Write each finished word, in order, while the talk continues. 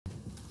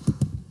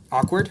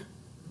Awkward?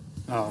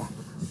 Oh.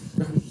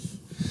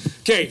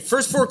 Okay,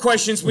 first 4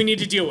 questions we need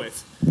to deal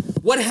with.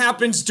 What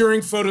happens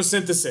during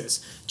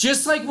photosynthesis?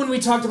 Just like when we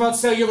talked about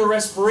cellular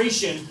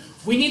respiration,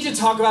 we need to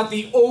talk about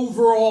the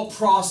overall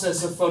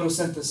process of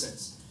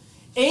photosynthesis.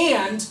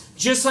 And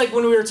just like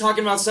when we were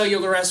talking about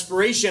cellular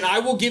respiration, I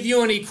will give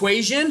you an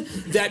equation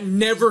that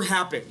never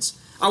happens.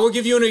 I will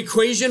give you an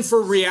equation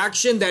for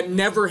reaction that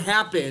never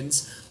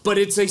happens, but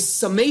it's a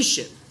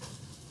summation.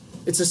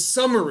 It's a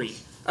summary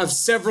of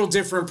several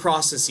different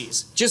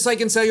processes, just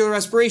like in cellular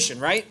respiration,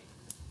 right?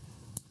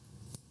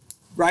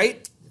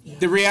 Right? Yeah.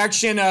 The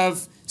reaction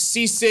of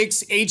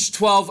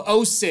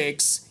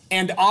C6H12O6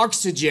 and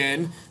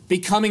oxygen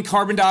becoming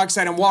carbon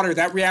dioxide and water,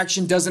 that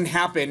reaction doesn't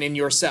happen in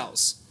your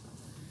cells.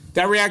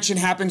 That reaction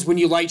happens when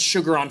you light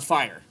sugar on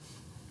fire,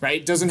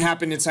 right? It doesn't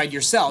happen inside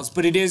your cells,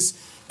 but it is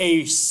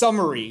a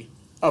summary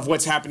of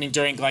what's happening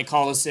during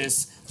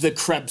glycolysis, the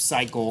Krebs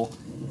cycle,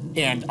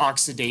 and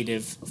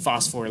oxidative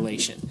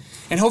phosphorylation.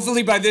 And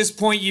hopefully by this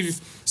point you've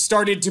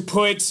started to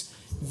put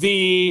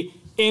the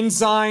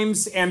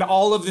enzymes and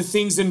all of the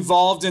things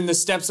involved in the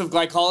steps of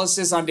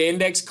glycolysis onto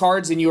index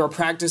cards, and you are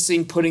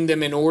practicing putting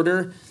them in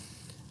order.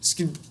 It's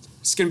going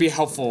to be a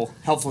helpful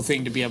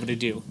thing to be able to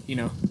do, you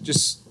know,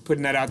 just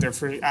putting that out there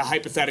for a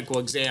hypothetical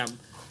exam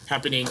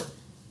happening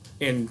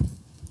in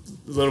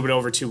a little bit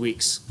over 2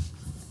 weeks.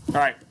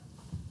 All right.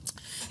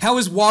 How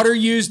is water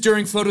used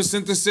during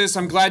photosynthesis?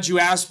 I'm glad you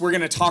asked. We're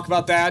going to talk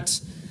about that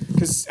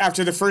because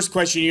after the first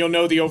question, you'll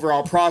know the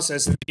overall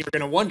process, and you're going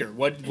to wonder,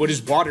 what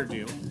does water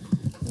do?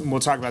 And we'll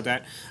talk about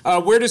that.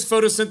 Where does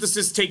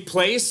photosynthesis take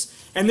place?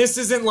 And this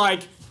isn't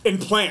like in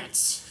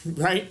plants,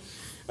 right?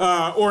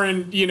 Or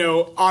in, you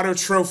know,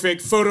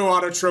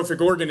 photoautotrophic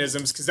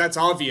organisms, because that's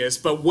obvious,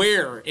 but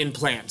where in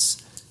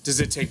plants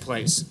does it take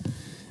place?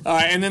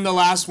 And then the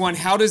last one,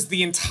 how does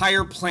the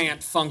entire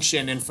plant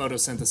function in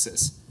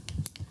photosynthesis?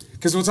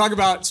 Because we'll talk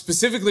about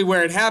specifically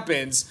where it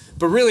happens,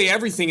 but really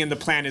everything in the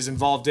plant is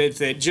involved with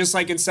it, just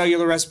like in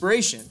cellular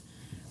respiration,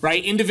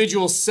 right?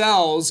 Individual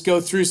cells go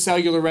through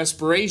cellular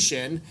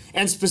respiration,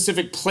 and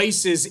specific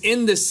places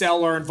in the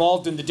cell are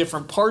involved in the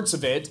different parts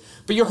of it,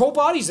 but your whole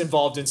body's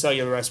involved in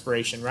cellular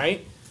respiration,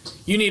 right?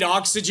 You need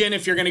oxygen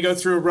if you're going to go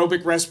through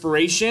aerobic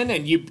respiration,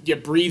 and you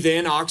breathe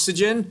in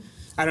oxygen.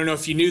 I don't know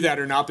if you knew that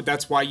or not, but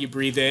that's why you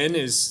breathe in,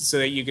 is so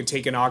that you can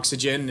take in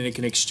oxygen and it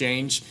can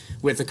exchange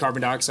with the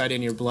carbon dioxide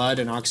in your blood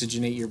and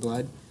oxygenate your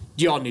blood.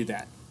 You all knew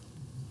that.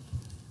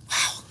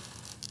 Wow.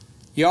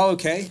 You all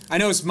okay? I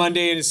know it's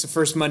Monday and it's the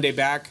first Monday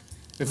back.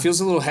 It feels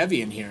a little heavy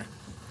in here.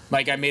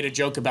 Like I made a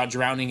joke about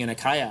drowning in a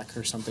kayak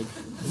or something.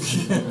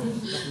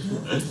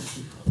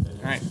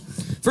 All right.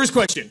 First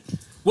question.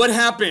 What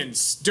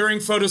happens during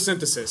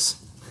photosynthesis?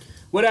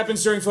 What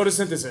happens during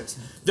photosynthesis?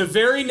 The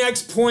very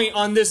next point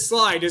on this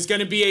slide is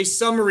going to be a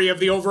summary of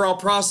the overall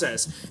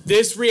process.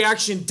 This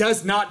reaction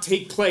does not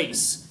take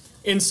place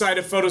inside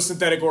of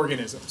photosynthetic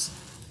organisms.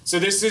 So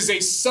this is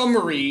a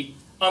summary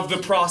of the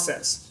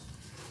process.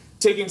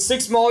 Taking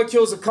 6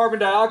 molecules of carbon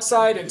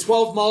dioxide and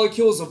 12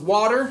 molecules of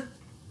water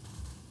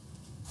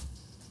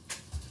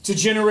to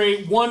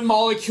generate 1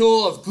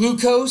 molecule of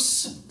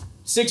glucose,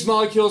 6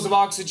 molecules of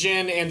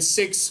oxygen, and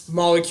 6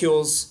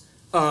 molecules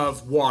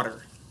of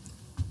water.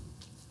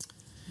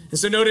 And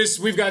so notice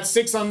we've got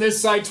 6 on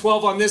this side,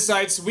 12 on this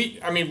side. So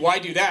why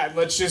do that?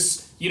 Let's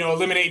just, you know,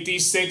 eliminate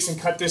these 6 and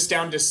cut this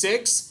down to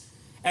 6.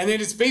 And then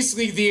it's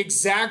basically the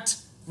exact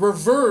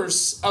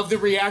reverse of the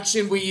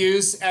reaction we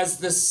use as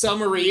the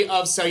summary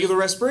of cellular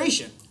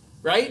respiration,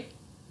 right?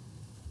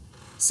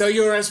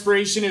 Cellular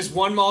respiration is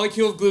 1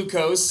 molecule of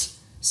glucose,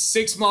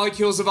 6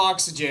 molecules of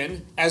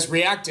oxygen as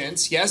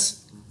reactants,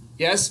 yes?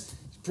 Yes?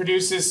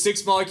 Produces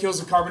 6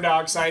 molecules of carbon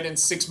dioxide and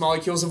 6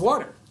 molecules of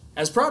water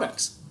as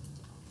products.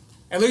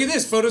 And look at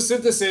this,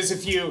 photosynthesis,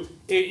 if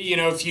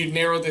you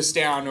narrow this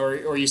down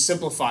or you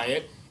simplify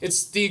it,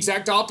 it's the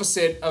exact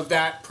opposite of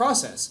that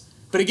process.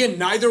 But again,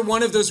 neither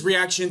one of those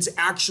reactions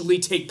actually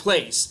take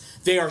place.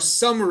 They are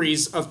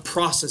summaries of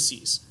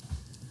processes.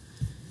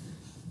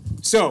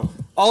 So,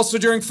 also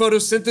during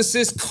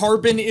photosynthesis,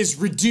 carbon is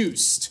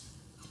reduced.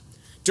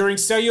 During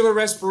cellular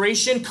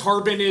respiration,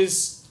 carbon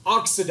is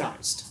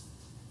oxidized.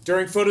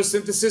 During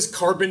photosynthesis,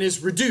 carbon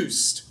is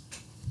reduced.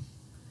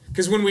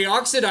 Because when we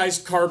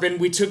oxidized carbon,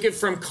 we took it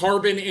from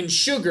carbon and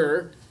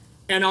sugar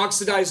and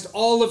oxidized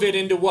all of it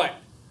into what?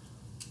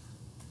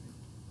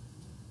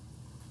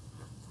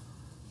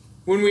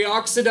 When we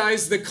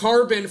oxidized the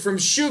carbon from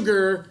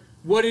sugar,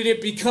 what did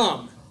it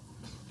become?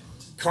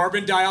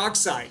 Carbon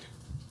dioxide,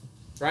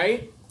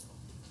 right?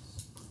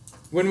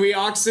 When we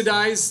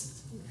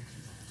oxidized,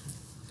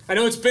 I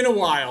know it's been a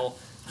while,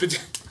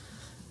 but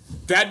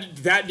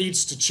that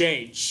needs to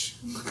change.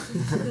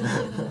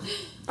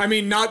 I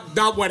mean,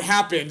 not what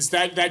happens,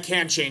 that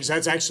can change.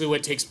 That's actually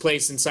what takes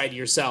place inside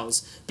your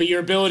cells. But your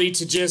ability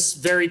to just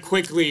very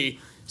quickly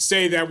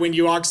say that when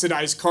you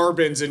oxidize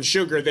carbons and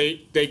sugar,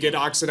 they get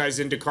oxidized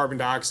into carbon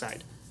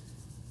dioxide.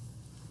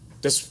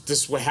 This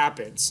is what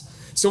happens.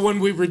 So when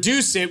we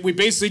reduce it, we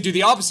basically do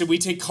the opposite. We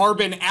take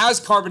carbon as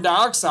carbon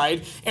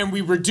dioxide and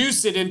we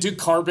reduce it into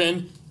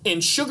carbon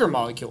in sugar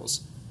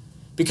molecules.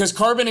 Because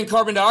carbon and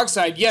carbon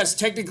dioxide, yes,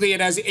 technically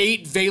it has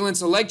 8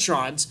 valence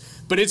electrons,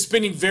 but it's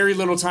spending very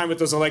little time with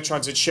those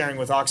electrons it's sharing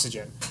with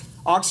oxygen.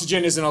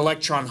 Oxygen is an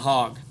electron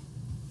hog.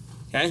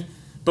 Okay?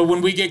 But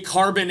when we get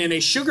carbon in a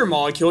sugar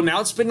molecule,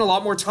 now it's spending a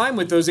lot more time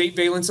with those 8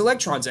 valence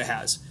electrons it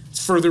has.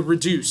 It's further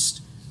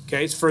reduced.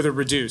 Okay? It's further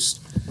reduced.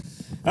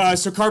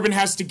 So carbon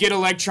has to get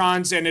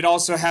electrons, and it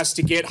also has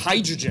to get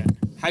hydrogen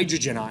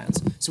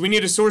ions. So we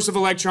need a source of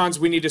electrons,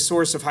 we need a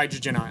source of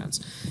hydrogen ions.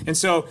 And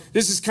so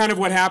this is kind of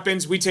what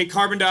happens. We take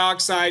carbon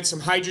dioxide,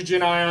 some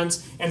hydrogen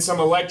ions, and some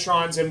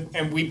electrons,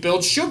 and we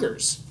build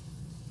sugars,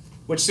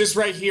 which this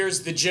right here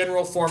is the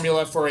general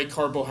formula for a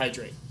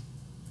carbohydrate.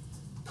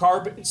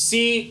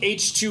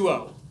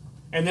 CH2O.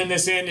 And then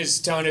this N is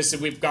telling us that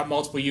we've got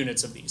multiple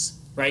units of these,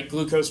 right?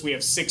 Glucose, we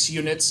have 6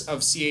 units of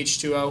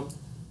CH2O.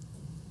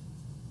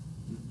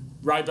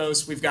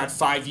 Ribose, we've got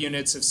 5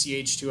 units of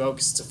CH2O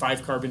because it's a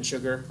 5-carbon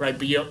sugar, right?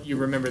 But you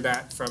remember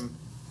that from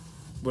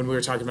when we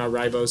were talking about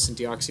ribose and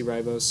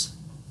deoxyribose,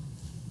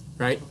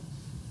 right?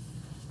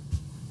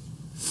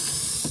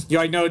 Yeah,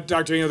 I know,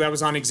 Dr. Eno, that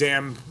was on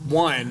exam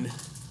 1.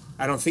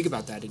 I don't think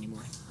about that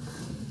anymore.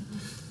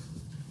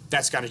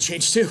 That's got to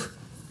change too.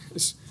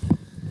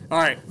 All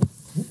right.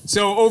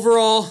 So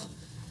overall,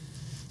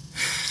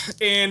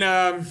 in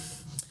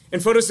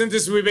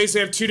photosynthesis, we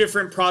basically have 2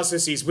 different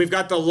processes. We've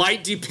got the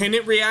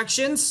light-dependent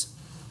reactions.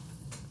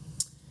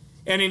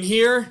 And in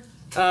here,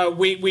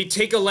 we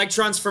take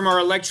electrons from our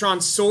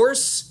electron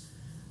source.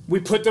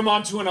 We put them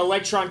onto an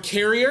electron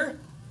carrier,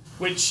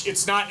 which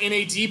it's not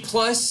NAD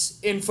plus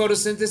in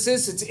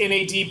photosynthesis. It's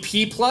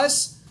NADP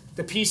plus.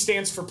 The P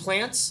stands for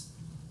plants.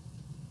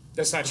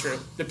 That's not true.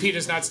 The P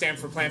does not stand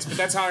for plants, but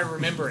that's how I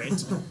remember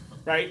it,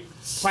 right?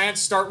 Plants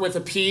start with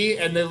a P,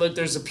 and then look,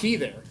 there's a P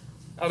there.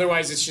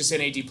 Otherwise, it's just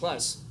NAD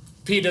plus.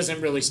 P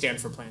doesn't really stand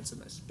for plants in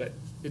this, but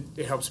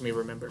it helps me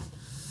remember.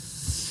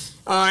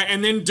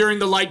 And then during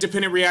the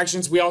light-dependent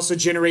reactions, we also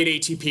generate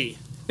ATP.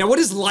 Now, what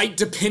does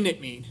light-dependent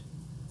mean?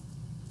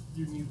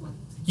 You need light.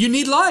 You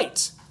need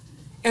light.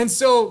 And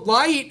so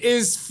light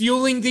is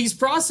fueling these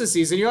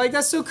processes, and you're like,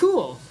 that's so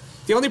cool.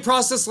 The only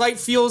process light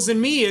fuels in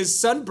me is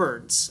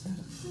sunburns.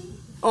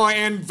 Oh,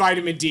 and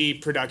vitamin D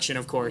production,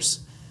 of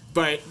course.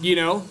 But, you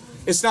know,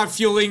 it's not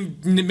fueling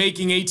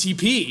making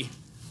ATP.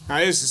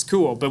 This is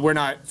cool, but we're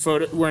not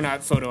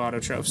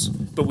photoautotrophs,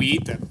 but we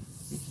eat them.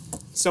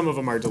 Some of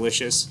them are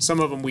delicious. Some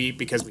of them we eat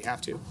because we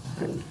have to.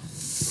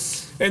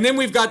 And then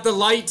we've got the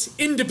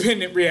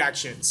light-independent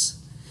reactions.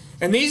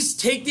 And these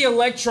take the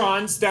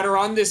electrons that are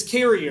on this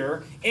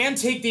carrier and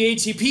take the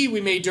ATP we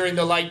made during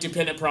the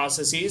light-dependent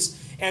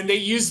processes, and they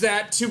use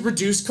that to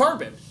reduce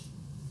carbon.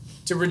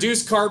 To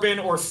reduce carbon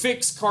or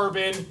fix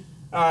carbon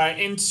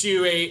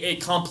into a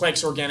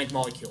complex organic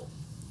molecule,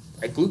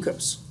 like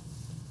glucose.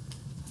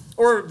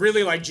 Or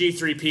really like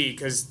G3P,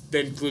 because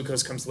then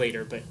glucose comes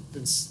later, but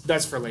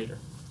that's for later.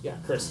 Yeah,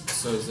 Chris.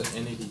 So is the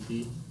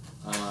NADP,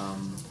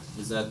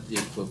 is that the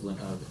equivalent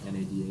of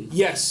NADH?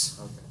 Yes,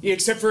 okay.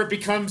 Except for it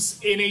becomes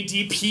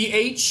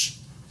NADPH.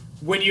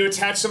 When you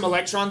attach some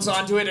electrons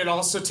onto it, it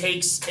also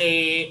takes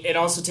a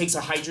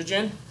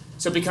hydrogen,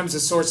 so it becomes a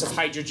source of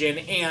hydrogen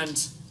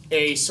and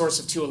a source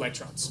of 2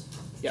 electrons.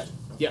 Yeah,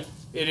 yeah.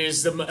 It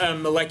is the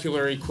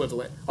molecular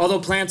equivalent. Although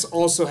plants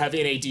also have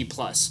NAD+,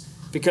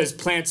 because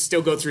plants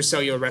still go through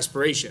cellular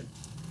respiration,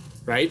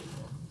 right?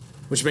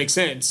 Which makes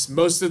sense.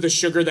 Most of the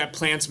sugar that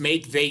plants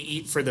make, they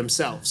eat for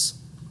themselves.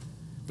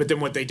 But then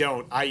what they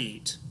don't, I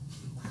eat.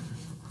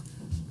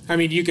 I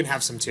mean, you can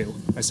have some too,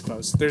 I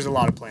suppose. There's a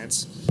lot of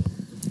plants.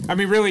 I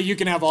mean, really, you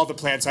can have all the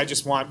plants. I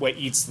just want what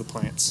eats the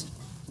plants.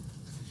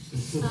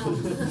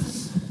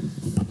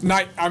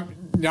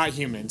 Not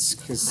humans,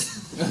 because...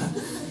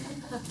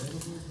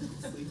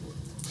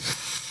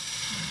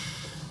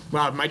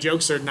 Wow, my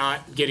jokes are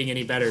not getting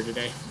any better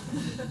today.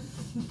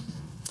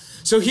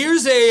 So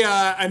here's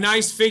a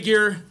nice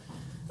figure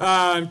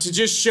to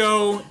just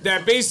show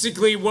that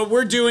basically what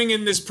we're doing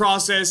in this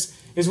process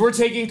is we're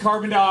taking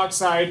carbon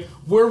dioxide,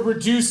 we're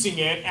reducing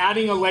it,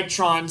 adding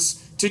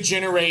electrons to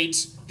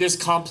generate this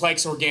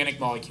complex organic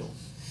molecule.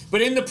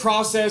 But in the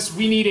process,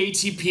 we need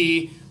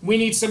ATP, we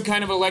need some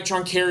kind of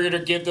electron carrier to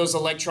give those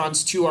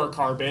electrons to our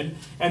carbon,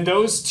 and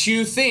those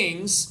 2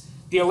 things,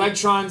 the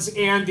electrons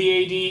and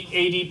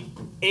the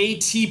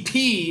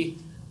ATP,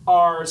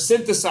 are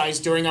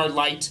synthesized during our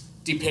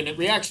light-dependent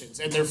reactions,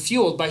 and they're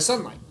fueled by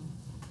sunlight.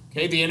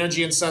 Okay, the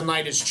energy in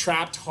sunlight is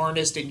trapped,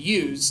 harnessed, and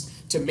used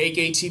to make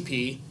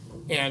ATP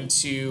and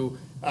to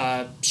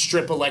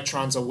strip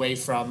electrons away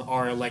from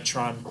our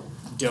electron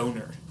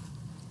donor.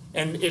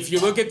 And if you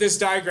look at this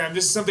diagram,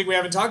 this is something we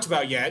haven't talked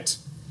about yet,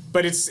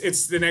 but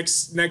it's the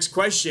next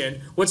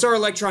question. What's our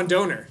electron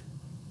donor?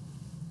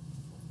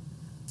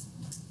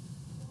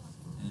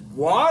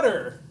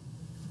 Water.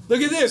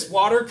 Look at this.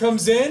 Water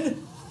comes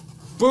in,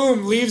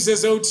 boom, leaves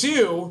as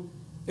O2.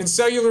 In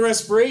cellular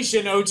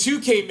respiration,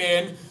 O2 came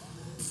in,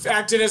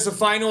 acted as a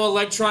final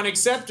electron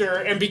acceptor,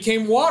 and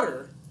became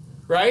water,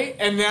 right?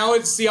 And now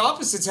it's the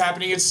opposite's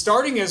happening. It's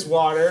starting as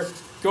water,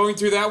 going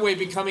through that way,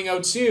 becoming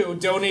O2,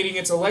 donating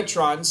its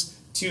electrons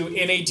to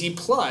NAD+,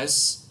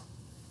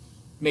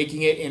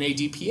 making it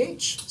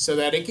NADPH so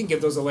that it can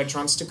give those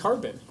electrons to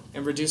carbon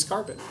and reduce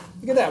carbon.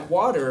 Look at that.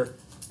 Water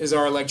is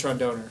our electron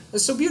donor.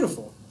 That's so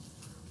beautiful.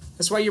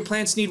 That's why your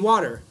plants need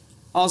water.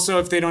 Also,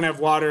 if they don't have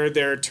water,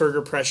 their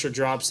turgor pressure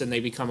drops and they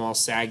become all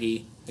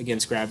saggy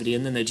against gravity,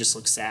 and then they just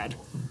look sad.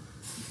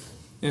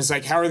 And it's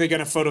like, how are they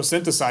going to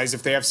photosynthesize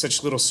if they have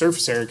such little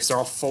surface area because they're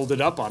all folded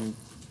up on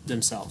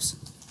themselves?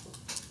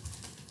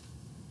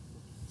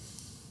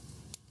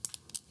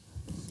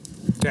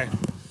 Okay.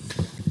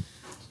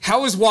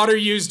 How is water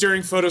used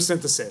during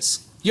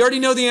photosynthesis? You already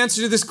know the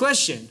answer to this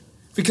question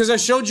because I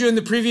showed you in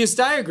the previous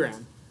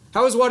diagram.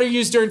 How is water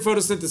used during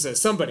photosynthesis?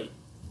 Somebody.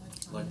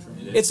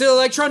 It's an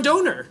electron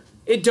donor.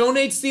 It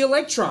donates the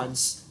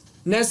electrons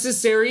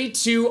necessary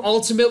to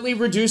ultimately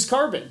reduce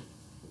carbon.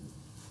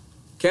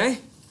 Okay?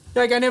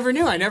 Like I never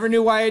knew. I never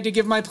knew why I had to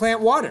give my plant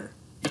water.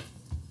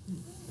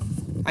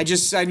 I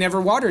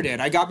never watered it.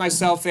 I got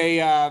myself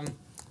a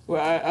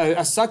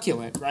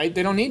succulent, right?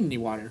 They don't need any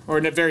water, or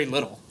very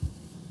little.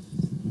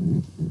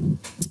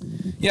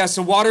 Yeah,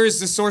 so water is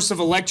the source of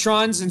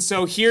electrons, and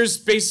so here's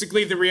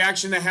basically the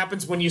reaction that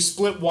happens when you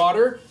split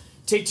water.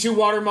 Take 2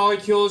 water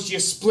molecules, you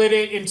split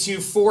it into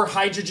 4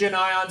 hydrogen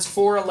ions,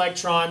 4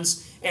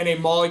 electrons, and a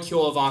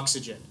molecule of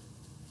oxygen.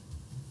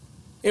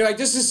 You're like,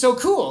 this is so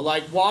cool.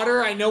 Like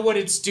water, I know what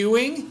it's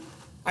doing.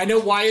 I know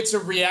why it's a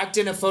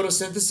reactant of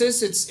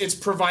photosynthesis. It's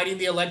providing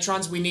the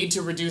electrons we need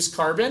to reduce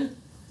carbon.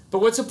 But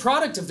what's a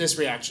product of this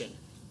reaction?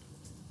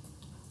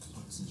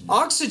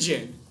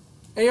 Oxygen.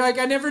 And you're like,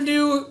 I never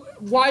knew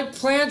why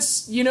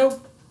plants,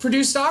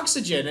 produced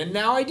oxygen, and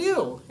now I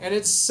do. And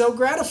it's so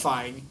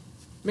gratifying.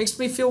 Makes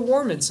me feel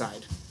warm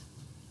inside.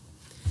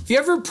 If you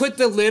ever put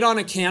the lid on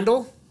a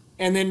candle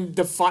and then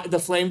the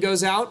flame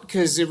goes out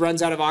because it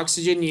runs out of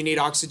oxygen, you need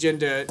oxygen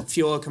to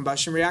fuel a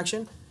combustion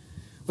reaction.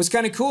 What's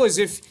kind of cool is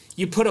if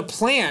you put a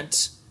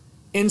plant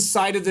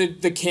inside of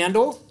the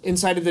candle,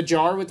 inside of the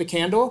jar with the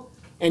candle,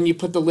 and you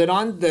put the lid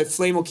on, the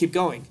flame will keep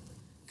going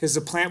because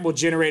the plant will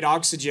generate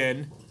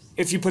oxygen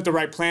if you put the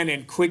right plant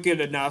in quick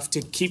enough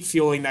to keep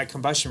fueling that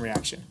combustion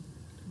reaction.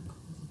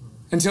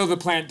 Until the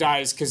plant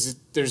dies, because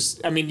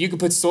you can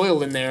put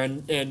soil in there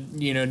and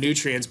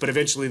nutrients, but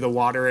eventually the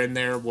water in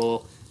there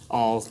will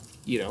all,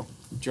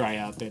 dry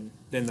up and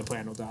then the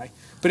plant will die.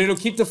 But it'll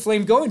keep the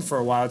flame going for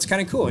a while. It's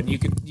kind of cool, and you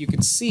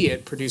can see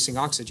it producing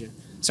oxygen.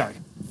 Sorry.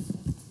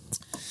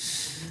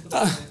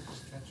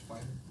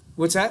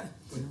 What's that?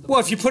 Well,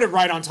 if you put it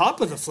right on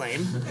top of the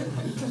flame.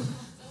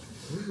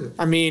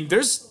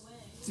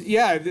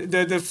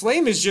 The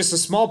flame is just a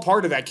small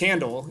part of that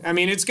candle.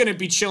 It's going to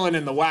be chilling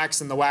in the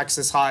wax, and the wax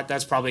is hot.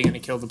 That's probably going to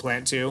kill the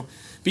plant too.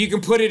 But you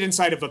can put it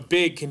inside of a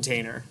big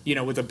container,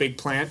 with a big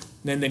plant,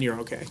 and then you're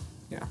okay.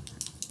 Yeah,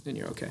 then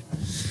you're okay.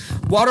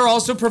 Water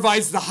also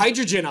provides the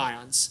hydrogen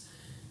ions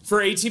for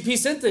ATP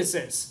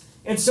synthesis.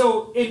 And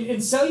so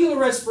in cellular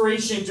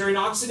respiration during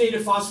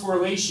oxidative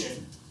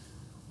phosphorylation,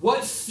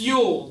 what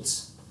fueled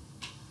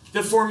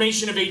the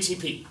formation of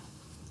ATP?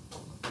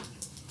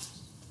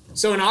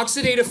 So in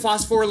oxidative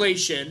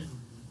phosphorylation,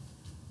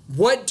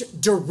 what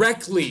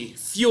directly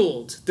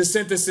fueled the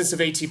synthesis of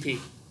ATP?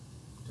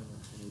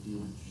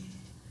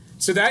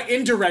 So that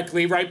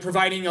indirectly, right,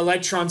 providing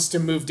electrons to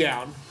move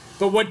down.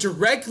 But what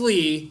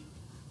directly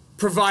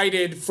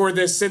provided for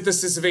the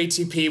synthesis of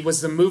ATP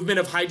was the movement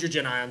of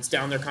hydrogen ions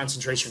down their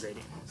concentration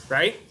gradient,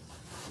 right?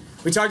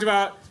 We talked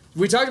about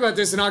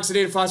this in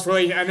oxidative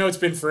phosphorylation. I know it's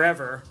been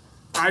forever.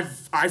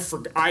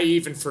 I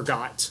even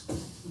forgot.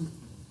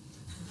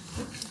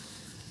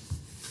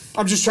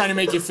 I'm just trying to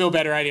make you feel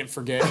better. I didn't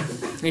forget,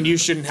 and you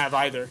shouldn't have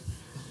either.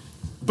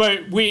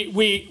 But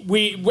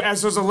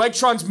as those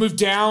electrons move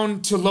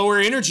down to lower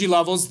energy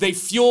levels, they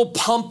fuel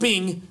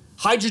pumping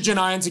hydrogen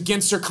ions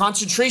against their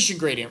concentration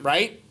gradient,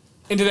 right?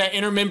 Into that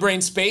inner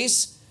membrane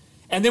space.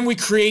 And then we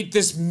create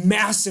this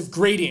massive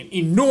gradient,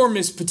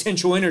 enormous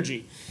potential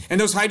energy. And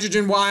those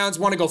hydrogen ions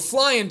want to go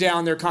flying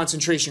down their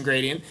concentration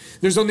gradient.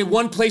 There's only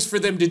one place for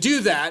them to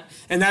do that,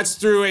 and that's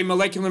through a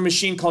molecular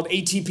machine called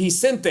ATP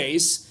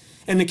synthase.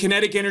 And the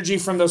kinetic energy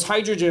from those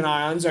hydrogen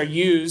ions are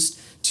used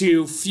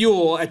to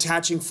fuel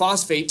attaching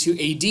phosphate to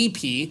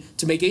ADP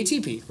to make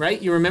ATP,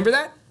 right? You remember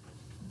that?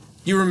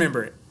 You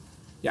remember it.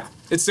 Yeah,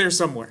 it's there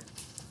somewhere.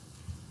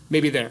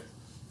 Maybe there.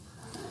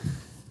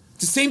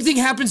 The same thing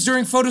happens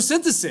during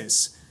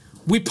photosynthesis.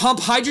 We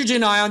pump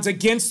hydrogen ions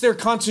against their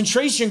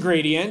concentration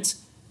gradient,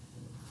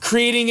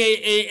 creating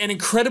an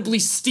incredibly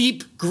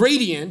steep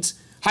gradient.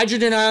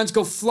 Hydrogen ions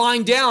go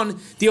flying down.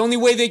 The only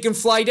way they can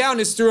fly down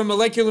is through a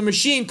molecular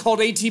machine called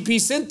ATP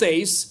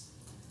synthase.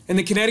 And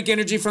the kinetic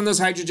energy from those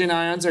hydrogen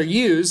ions are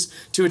used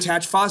to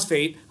attach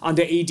phosphate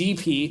onto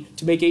ADP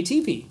to make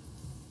ATP.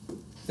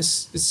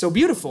 It's so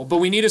beautiful. But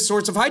we need a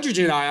source of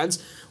hydrogen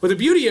ions. Well, the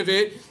beauty of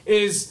it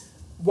is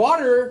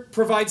water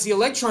provides the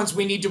electrons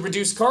we need to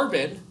reduce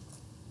carbon,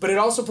 but it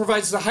also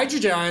provides the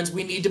hydrogen ions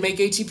we need to make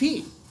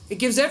ATP. It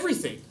gives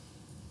everything.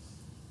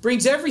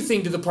 Brings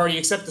everything to the party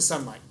except the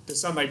sunlight. The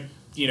sunlight,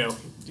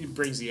 it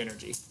brings the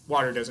energy.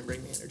 Water doesn't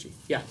bring the energy.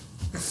 Yeah.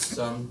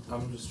 So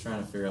I'm just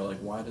trying to figure out,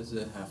 why does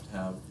it have to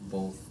have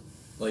both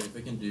like if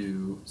it can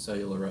do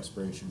cellular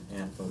respiration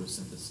and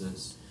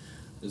photosynthesis,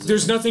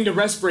 There's nothing to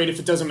respirate if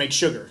it doesn't make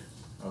sugar.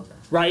 Okay.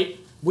 Right?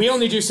 We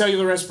only do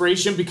cellular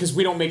respiration because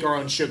we don't make our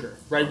own sugar,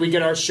 right? We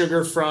get our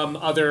sugar from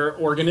other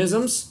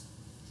organisms,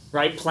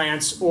 right?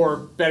 Plants, or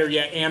better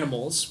yet,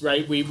 animals,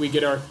 right? We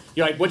get our,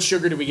 you're like, what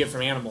sugar do we get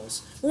from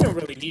animals? We don't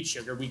really need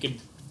sugar. We could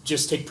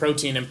just take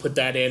protein and put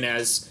that in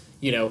as,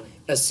 you know,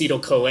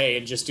 acetyl-CoA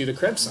and just do the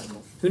Krebs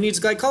cycle. Who needs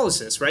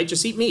glycolysis, right?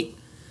 Just eat meat.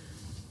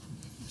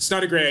 It's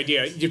not a great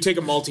idea. You take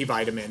a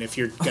multivitamin if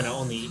you're going to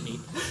only eat meat.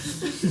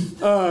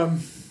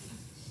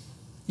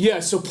 Yeah,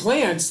 so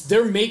plants,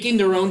 they're making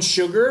their own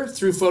sugar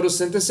through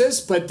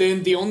photosynthesis, but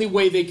then the only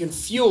way they can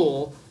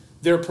fuel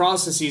their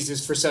processes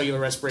is for cellular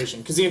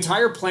respiration, because the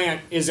entire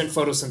plant isn't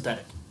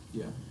photosynthetic.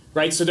 Yeah.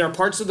 Right? So there are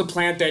parts of the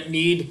plant that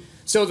need,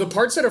 so the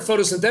parts that are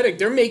photosynthetic,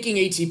 they're making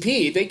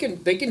ATP.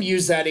 They can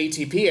use that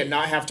ATP and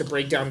not have to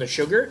break down the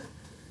sugar.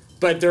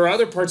 But there are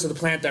other parts of the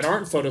plant that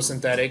aren't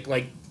photosynthetic,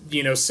 like,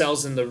 you know,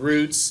 cells in the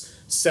roots,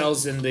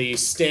 cells in the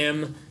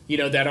stem, you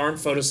know, that aren't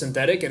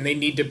photosynthetic, and they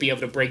need to be able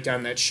to break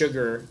down that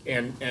sugar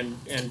and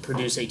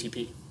produce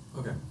ATP.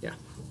 Okay. Yeah.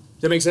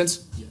 Does that make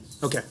sense? Yes.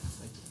 Okay.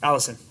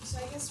 Allison. So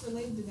I guess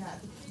related to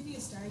that, the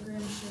previous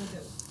diagram showed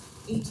that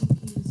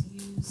ATP was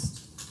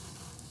used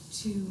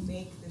to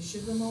make the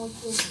sugar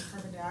molecules and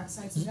carbon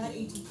dioxide, so that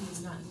ATP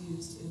is not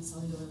used in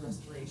cellular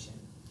respiration.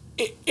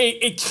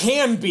 It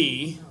can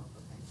be, Oh,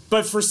 okay.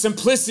 but for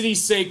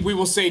simplicity's sake, we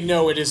will say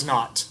no, it is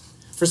not.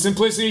 For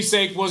simplicity's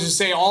sake, we'll just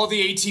say all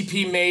the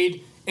ATP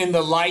made in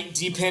the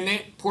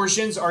light-dependent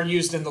portions are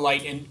used in the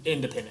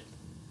light-independent.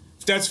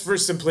 That's for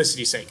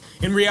simplicity's sake.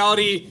 In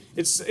reality,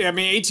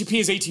 ATP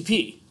is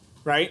ATP,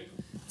 right?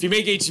 If you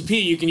make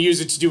ATP, you can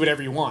use it to do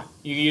whatever you want.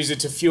 You can use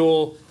it to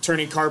fuel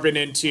turning carbon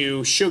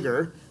into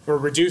sugar or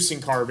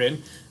reducing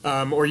carbon,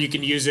 or you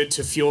can use it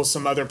to fuel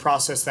some other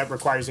process that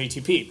requires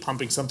ATP,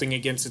 pumping something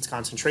against its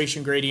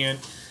concentration gradient,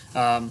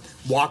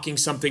 walking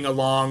something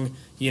along,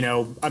 you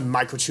know,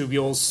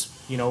 microtubules.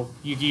 You know,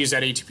 you can use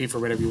that ATP for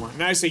whatever you want.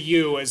 And I say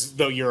you as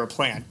though you're a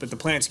plant, but the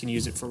plants can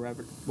use it for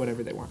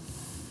whatever they want.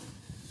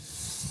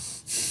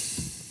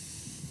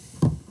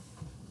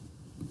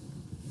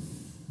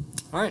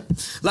 All right.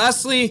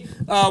 Lastly,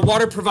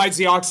 water provides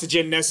the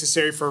oxygen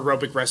necessary for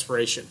aerobic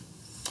respiration.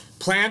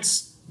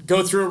 Plants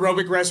go through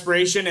aerobic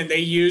respiration and they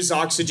use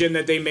oxygen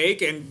that they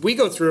make, and we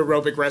go through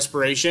aerobic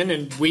respiration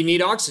and we need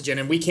oxygen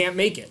and we can't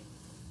make it.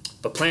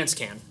 But plants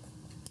can.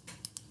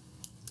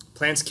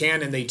 Plants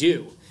can, and they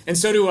do. And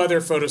so do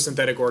other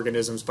photosynthetic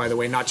organisms, by the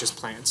way, not just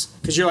plants.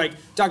 Because you're like,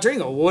 Dr.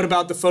 Engel, what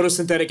about the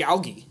photosynthetic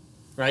algae,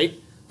 right?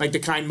 Like the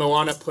kind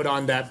Moana put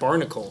on that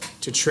barnacle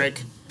to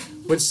trick,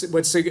 what's the,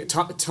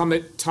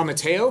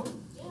 Tomateo?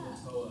 Yeah.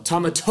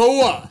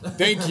 Tamatoa.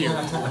 Thank you.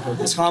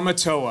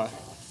 Tamatoa.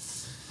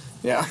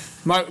 Yeah.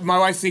 My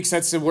wife thinks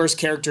that's the worst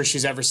character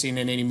she's ever seen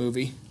in any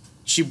movie.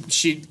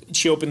 She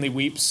openly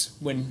weeps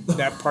when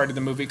that part of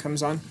the movie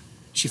comes on.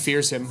 She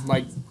fears him,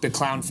 like the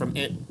clown from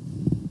It.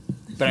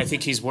 But I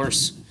think he's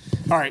worse.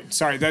 All right,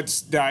 sorry,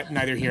 that's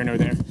neither here nor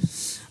there.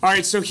 All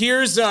right, so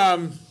here's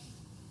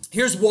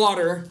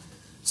water.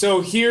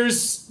 So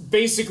here's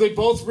basically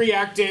both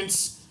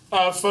reactants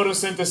of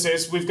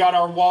photosynthesis. We've got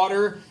our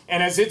water,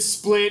 and as it's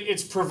split,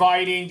 it's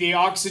providing the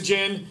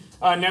oxygen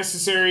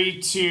necessary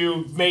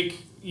to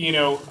make, you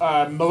know,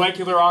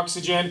 molecular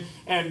oxygen,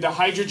 and the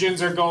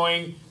hydrogens are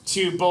going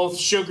to both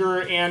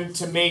sugar and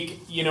to make,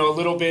 you know, a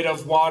little bit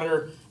of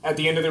water at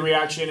the end of the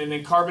reaction, and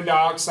then carbon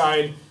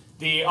dioxide.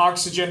 The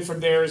oxygen from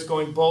there is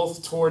going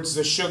both towards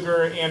the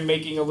sugar and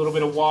making a little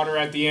bit of water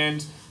at the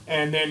end.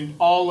 And then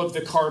all of the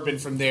carbon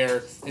from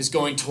there is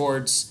going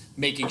towards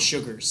making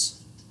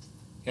sugars.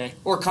 Okay?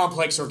 Or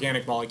complex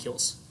organic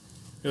molecules.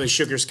 Really,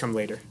 sugars come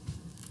later.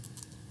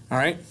 All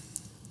right?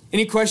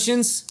 Any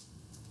questions?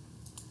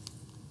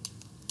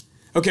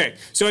 Okay,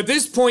 so at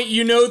this point,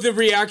 you know the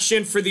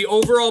reaction for the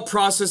overall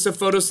process of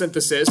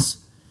photosynthesis.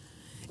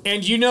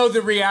 And you know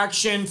the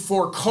reaction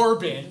for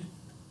carbon.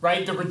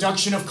 Right, the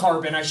reduction of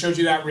carbon, I showed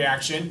you that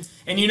reaction.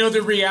 And you know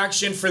the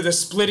reaction for the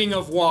splitting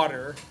of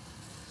water.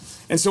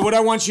 And so what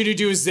I want you to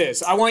do is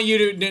this. I want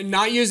you to,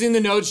 not using the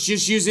notes,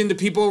 just using the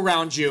people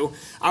around you,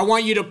 I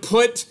want you to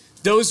put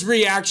those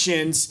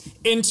reactions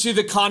into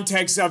the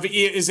context of,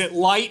 is it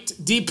light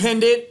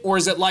dependent or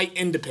is it light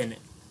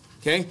independent?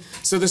 Okay,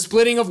 so the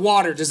splitting of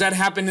water, does that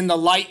happen in the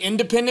light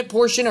independent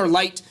portion or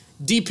light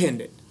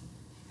dependent?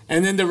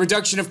 And then the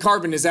reduction of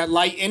carbon, is that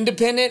light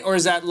independent or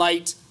is that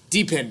light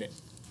dependent?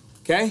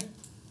 Okay?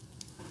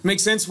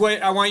 Make sense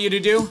what I want you to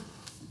do?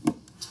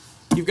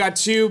 You've got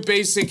two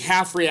basic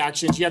half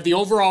reactions. You have the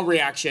overall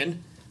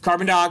reaction,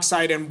 carbon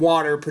dioxide and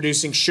water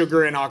producing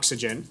sugar and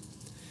oxygen.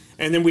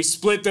 And then we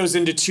split those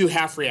into two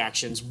half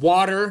reactions.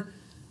 Water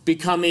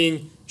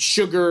becoming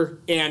sugar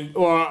and,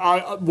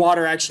 or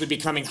water actually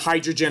becoming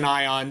hydrogen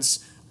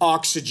ions,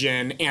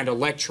 oxygen, and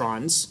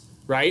electrons,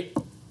 right?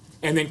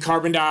 And then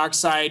carbon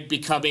dioxide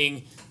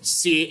becoming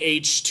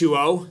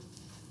CH2O,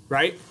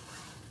 right?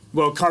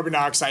 Well, carbon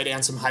dioxide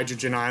and some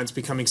hydrogen ions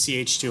becoming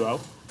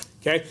CH2O.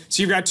 Okay,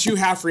 so you've got two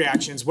half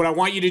reactions. What I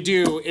want you to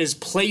do is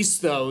place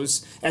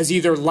those as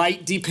either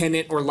light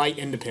dependent or light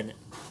independent.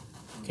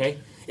 Okay,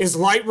 is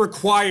light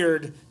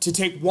required to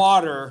take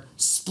water,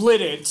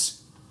 split it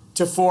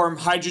to form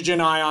hydrogen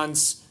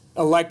ions,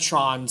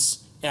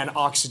 electrons, and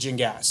oxygen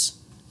gas?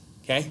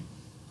 Okay,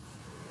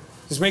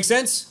 does this make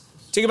sense?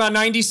 Take about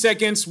 90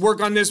 seconds, work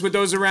on this with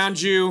those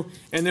around you,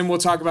 and then we'll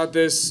talk about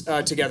this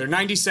together.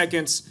 90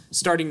 seconds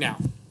starting now.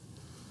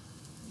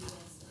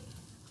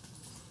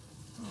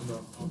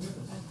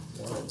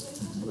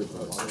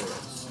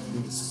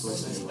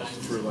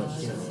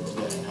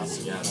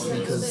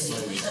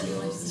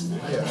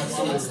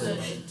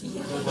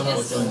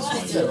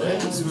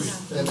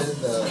 And then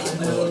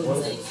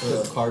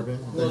the carbon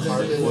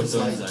is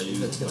like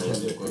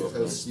dependent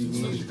because you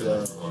need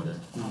the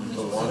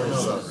water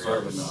is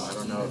carbon. I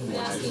don't know if you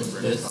want to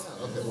this.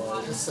 Okay, well,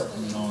 it's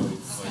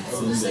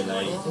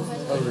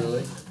oh,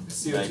 really?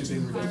 CO2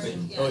 being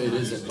reduced. Oh, it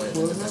is a plant.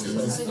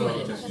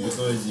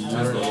 Because you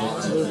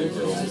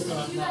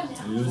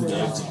use the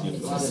electric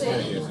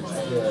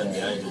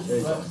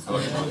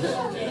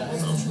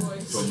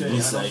from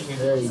this side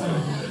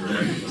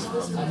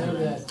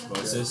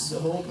process The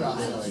whole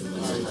process.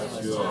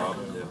 you are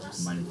the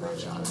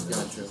manufacturer.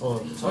 Gotcha.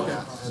 Oh, okay.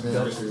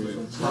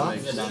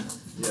 And then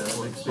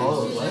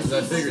Because I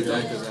figured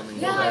that because I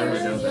mean I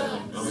already know that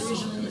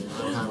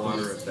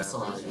water if that's The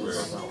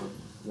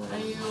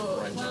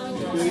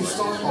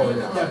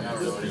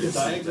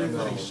diagram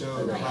that he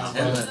showed. the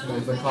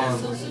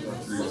column.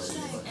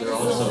 they're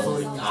also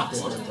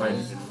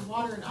hydrogen.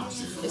 Water and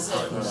oxygen.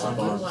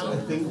 I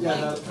think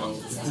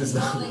This is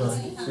not done.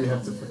 We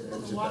have to put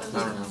engine.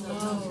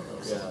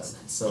 Yeah.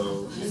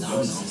 So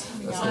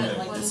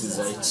This is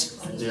like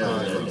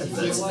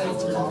it's like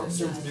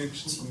oxygen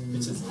reduction.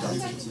 It's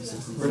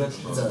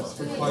reduction. it does.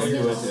 you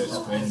want to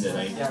explain the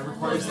light. Yeah, it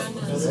requires like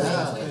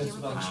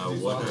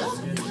Water has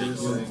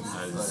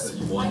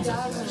one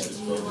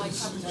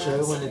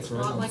Show when it's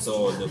running.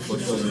 so the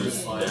photon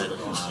is that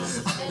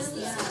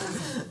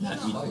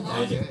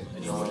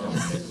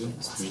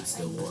it splits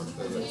the water.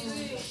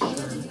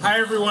 Hi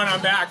everyone,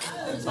 I'm back.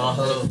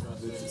 Oh.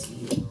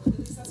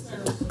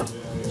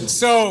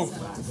 So,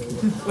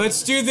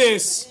 let's do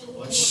this.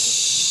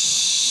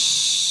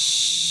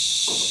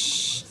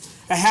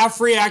 A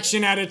half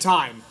reaction at a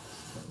time.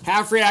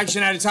 Half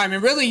reaction at a time.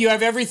 And really, you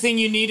have everything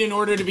you need in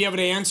order to be able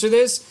to answer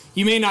this.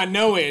 You may not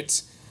know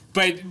it,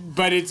 but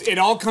it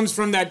all comes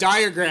from that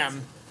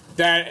diagram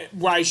that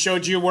I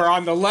showed you, where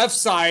on the left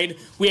side,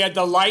 we had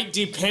the light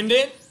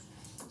dependent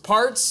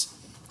parts,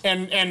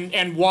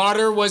 and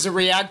water was a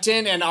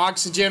reactant, and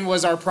oxygen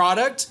was our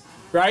product,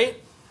 right?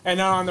 And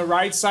then on the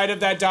right side of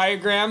that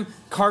diagram,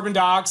 carbon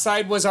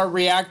dioxide was our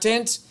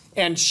reactant,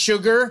 and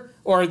sugar,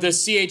 or the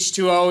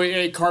CH2O,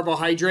 a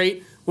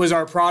carbohydrate, was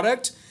our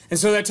product. And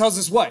so that tells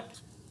us what?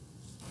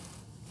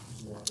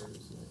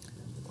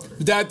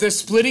 That the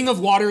splitting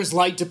of water is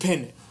light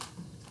dependent.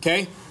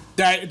 Okay?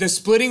 That the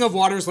splitting of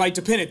water is light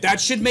dependent.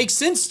 That should make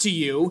sense to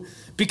you,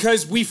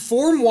 because we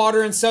form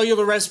water in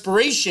cellular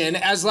respiration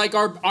as like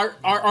our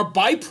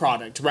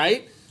byproduct,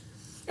 right?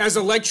 As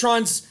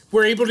electrons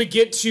were able to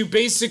get to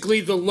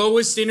basically the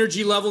lowest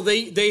energy level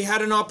they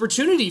had an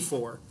opportunity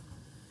for.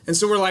 And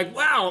so we're like,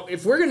 wow,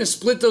 if we're going to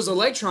split those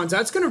electrons,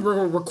 that's going to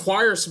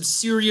require some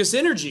serious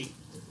energy.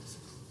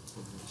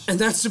 And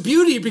that's the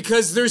beauty,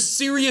 because there's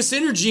serious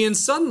energy in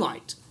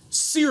sunlight.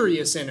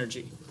 Serious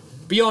energy.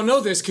 But you all know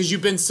this because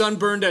you've been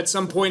sunburned at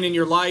some point in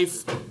your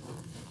life,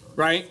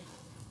 right?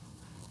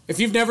 If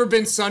you've never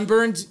been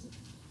sunburned,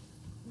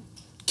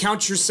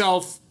 count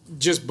yourself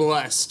just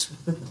blessed.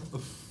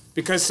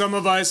 Because some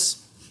of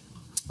us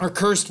are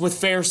cursed with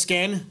fair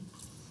skin,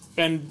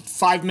 and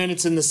 5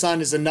 minutes in the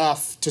sun is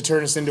enough to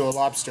turn us into a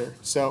lobster.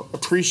 So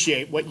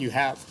appreciate what you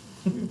have,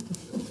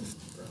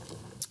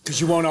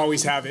 because you won't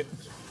always have it.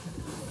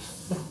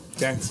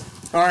 Okay.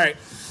 All right.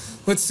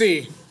 Let's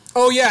see.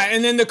 Oh yeah,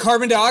 and then the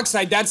carbon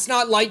dioxide, that's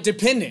not light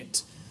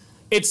dependent.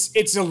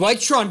 It's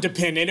electron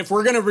dependent. If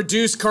we're going to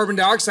reduce carbon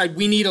dioxide,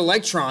 we need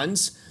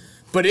electrons.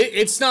 But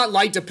it's not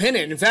light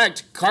dependent. In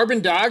fact, carbon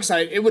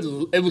dioxide, it would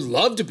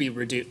love to be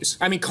reduced.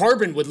 I mean,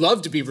 carbon would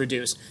love to be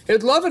reduced. It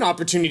would love an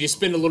opportunity to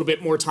spend a little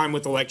bit more time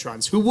with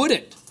electrons. Who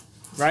wouldn't,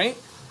 right?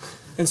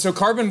 And so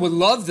carbon would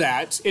love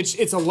that.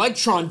 It's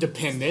electron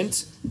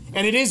dependent,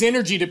 and it is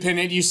energy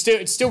dependent.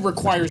 It still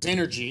requires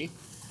energy,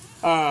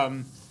 but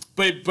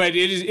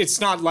it's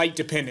not light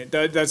dependent.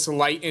 That's the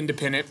light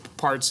independent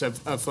parts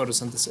of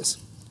photosynthesis.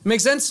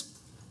 Make sense?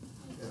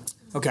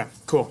 Okay,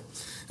 cool.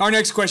 Our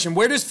next question,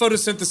 where does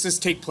photosynthesis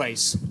take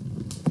place?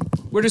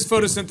 Where does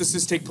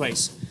photosynthesis take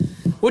place?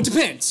 Well, it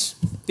depends.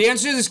 The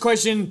answer to this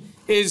question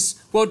is,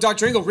 well,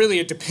 Dr. Engel, really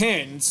it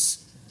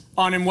depends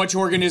on in which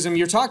organism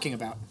you're talking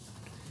about.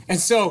 And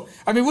so,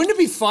 I mean, wouldn't it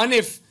be fun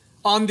if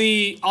on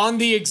the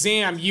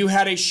exam you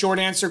had a short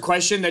answer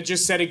question that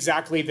just said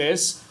exactly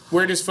this?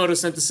 Where does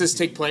photosynthesis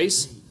take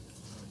place?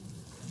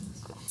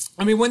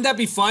 I mean, wouldn't that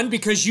be fun?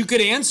 Because you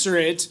could answer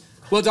it,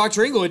 well,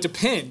 Dr. Engel, it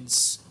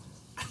depends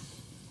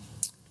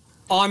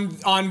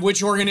on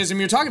which organism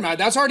you're talking about.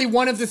 That's already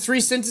one of the 3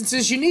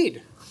 sentences you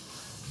need.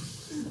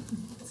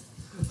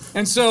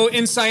 And so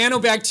in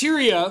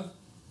cyanobacteria,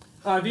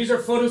 these are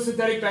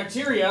photosynthetic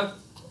bacteria.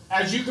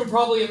 As you can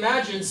probably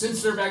imagine,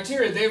 since they're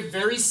bacteria, they have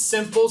very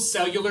simple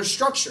cellular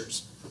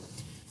structures.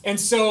 And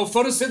so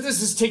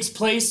photosynthesis takes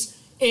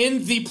place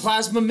in the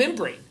plasma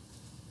membrane.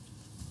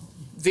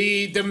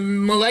 The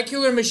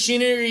molecular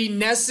machinery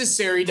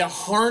necessary to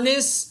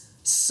harness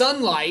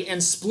sunlight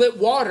and split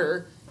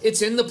water,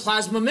 it's in the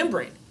plasma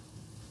membrane.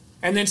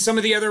 And then some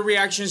of the other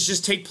reactions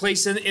just take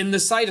place in the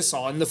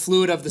cytosol, in the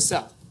fluid of the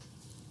cell.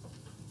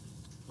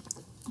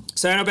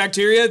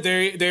 Cyanobacteria,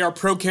 they are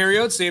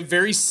prokaryotes. They have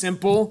very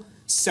simple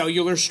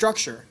cellular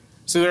structure.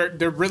 So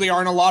there really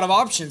aren't a lot of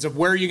options of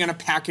where you're going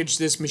to package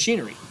this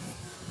machinery.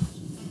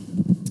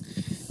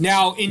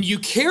 Now, in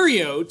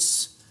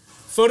eukaryotes,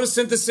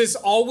 photosynthesis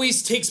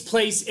always takes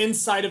place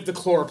inside of the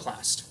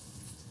chloroplast.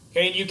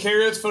 Okay, in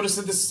eukaryotes,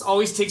 photosynthesis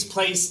always takes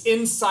place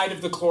inside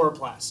of the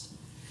chloroplast.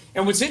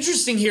 And what's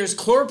interesting here is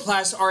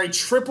chloroplasts are a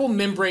triple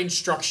membrane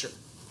structure.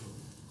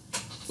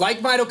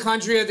 Like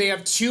mitochondria, they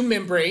have 2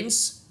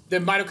 membranes. The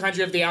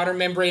mitochondria have the outer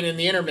membrane and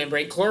the inner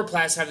membrane.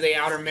 Chloroplasts have the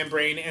outer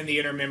membrane and the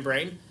inner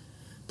membrane.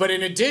 But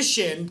in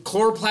addition,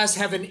 chloroplasts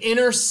have an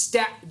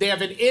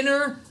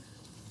inner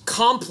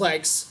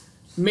complex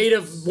made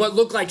of what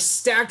look like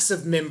stacks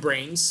of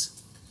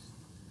membranes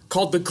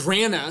called the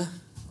grana,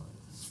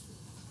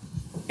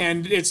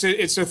 and it's a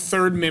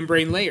 3rd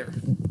membrane layer.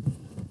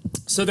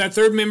 So that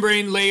 3rd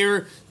membrane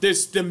layer,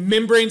 the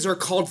membranes are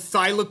called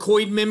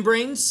thylakoid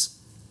membranes.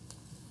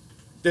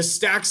 The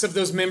stacks of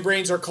those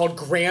membranes are called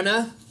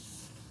grana.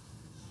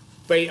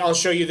 But I'll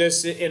show you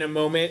this in a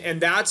moment.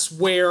 And that's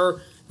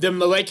where the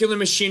molecular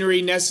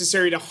machinery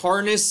necessary to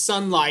harness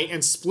sunlight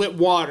and split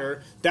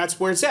water, that's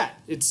where it's at.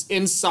 It's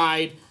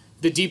inside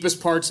the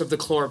deepest parts of the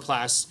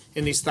chloroplast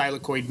in these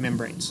thylakoid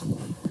membranes.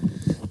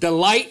 The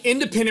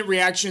light-independent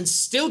reactions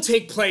still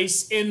take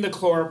place in the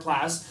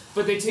chloroplast,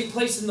 but they take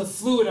place in the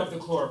fluid of the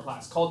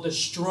chloroplast, called the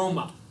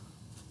stroma.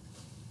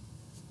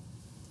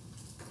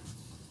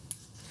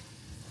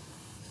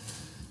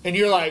 And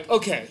you're like,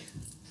 okay,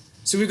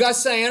 so we've got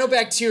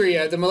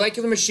cyanobacteria, the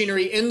molecular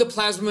machinery in the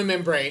plasma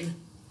membrane.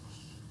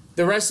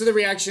 The rest of the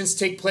reactions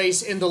take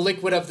place in the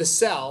liquid of the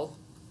cell.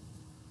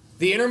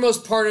 The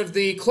innermost part of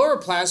the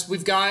chloroplast,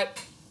 we've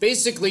got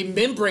basically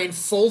membrane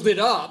folded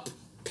up,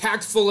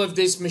 packed full of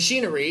this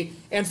machinery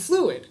and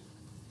fluid.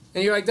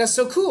 And you're like, that's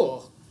so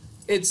cool.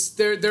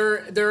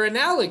 They're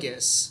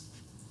analogous.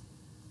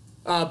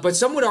 But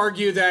some would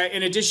argue that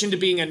in addition to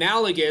being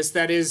analogous,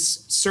 that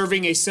is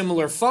serving a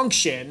similar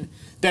function,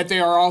 that they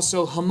are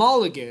also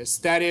homologous,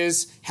 that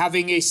is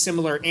having a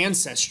similar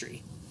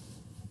ancestry.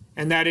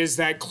 And that is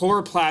that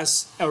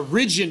chloroplasts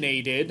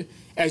originated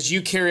as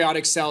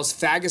eukaryotic cells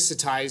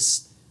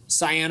phagocytized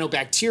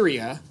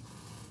cyanobacteria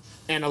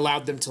and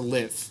allowed them to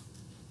live.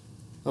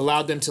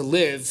 Allowed them to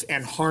live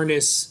and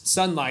harness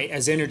sunlight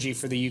as energy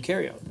for the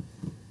eukaryote.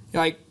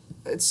 You're like,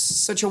 it's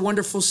such a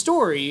wonderful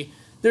story.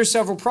 There's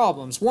several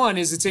problems. One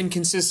is it's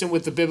inconsistent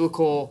with the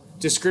biblical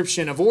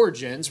description of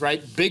origins,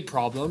 right? Big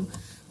problem.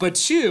 But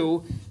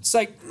 2, it's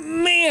like,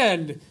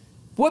 man,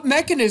 what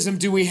mechanism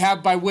do we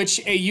have by which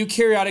a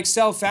eukaryotic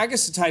cell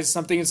phagocytizes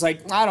something? It's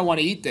like, I don't want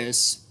to eat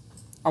this.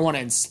 I want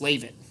to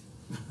enslave it.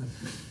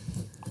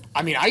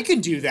 I mean, I can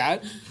do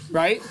that,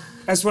 right?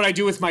 That's what I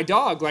do with my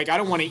dog. Like, I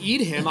don't want to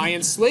eat him. I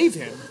enslave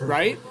him,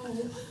 right?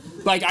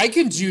 Like, I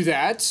can do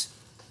that.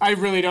 I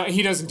really don't.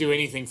 He doesn't do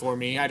anything for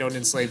me. I don't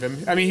enslave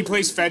him. I mean, he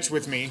plays fetch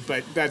with me,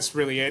 but that's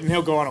really it. And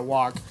he'll go on a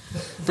walk.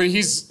 But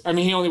he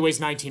only weighs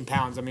 19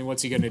 pounds. I mean,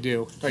 what's he going to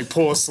do? Like,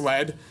 pull a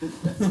sled?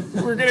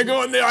 We're going to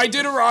go in the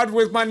Iditarod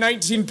with my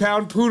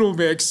 19-pound poodle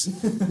mix.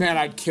 Man,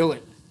 I'd kill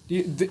it.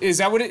 Is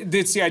that what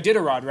it's the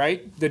Iditarod,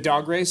 right? The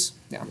dog race?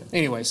 Yeah.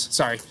 Anyways,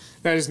 sorry.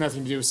 That has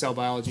nothing to do with cell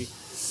biology.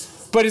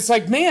 But it's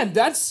like, man,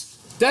 that's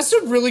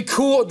really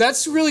cool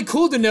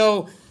to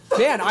know,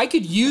 man, I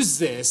could use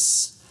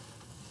this.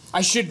 I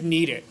shouldn't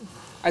need it.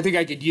 I think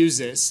I could use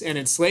this and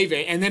enslave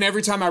it. And then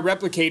every time I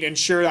replicate,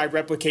 ensure I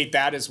replicate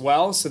that as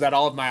well so that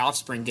all of my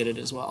offspring get it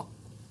as well.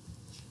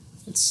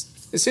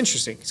 It's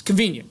interesting. It's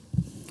convenient.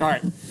 All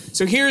right.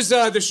 So here's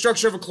the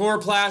structure of a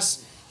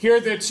chloroplast. Here are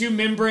the 2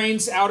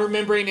 membranes, outer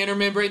membrane, inner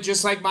membrane,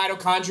 just like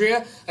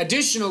mitochondria.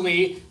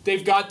 Additionally,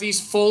 they've got these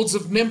folds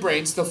of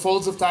membranes, the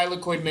folds of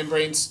thylakoid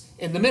membranes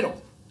in the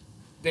middle.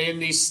 And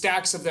these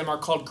stacks of them are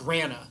called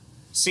grana.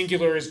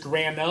 Singular is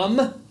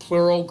granum,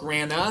 plural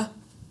grana.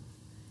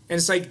 And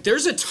it's like,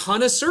 there's a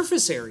ton of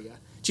surface area.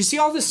 Do you see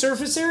all the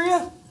surface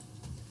area?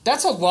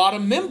 That's a lot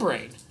of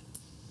membrane.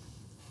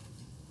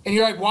 And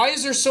you're like, why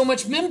is there so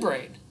much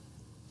membrane?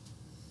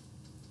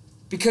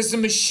 Because the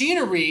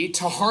machinery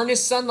to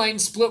harness sunlight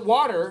and split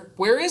water,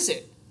 where is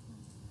it?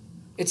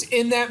 It's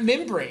in that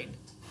membrane.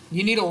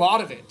 You need a lot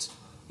of it.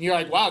 And you're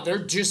like, wow, they're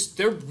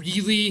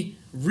really,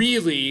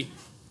 really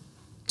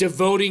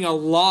devoting a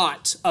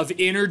lot of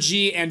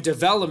energy and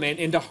development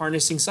into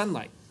harnessing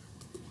sunlight.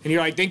 And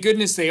you're like, thank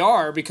goodness they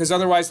are, because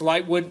otherwise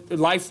life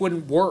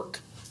wouldn't work.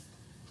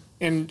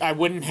 and I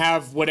wouldn't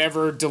have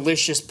whatever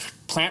delicious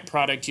plant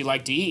product you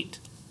like to eat.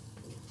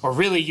 Or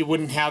really, you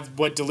wouldn't have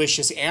what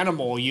delicious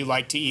animal you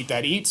like to eat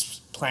that eats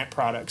plant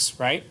products,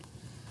 right?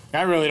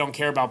 I really don't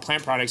care about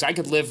plant products. I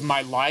could live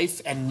my life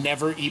and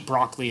never eat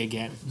broccoli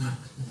again.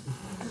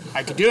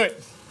 I could do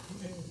it.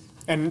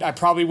 And I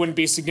probably wouldn't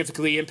be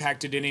significantly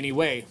impacted in any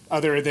way,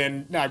 other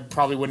than I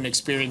probably wouldn't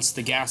experience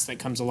the gas that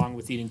comes along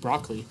with eating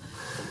broccoli.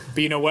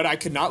 But you know what? I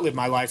could not live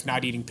my life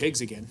not eating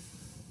pigs again.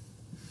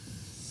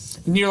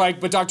 And you're like,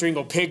 but Dr.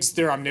 Engel, pigs,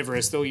 they're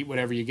omnivorous. They'll eat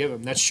whatever you give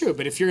them. That's true.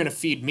 But if you're going to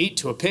feed meat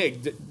to a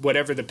pig,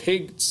 whatever the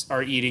pigs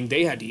are eating,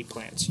 they had to eat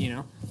plants, you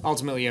know?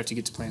 Ultimately, you have to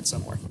get to plants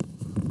somewhere.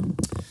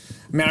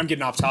 Man, I'm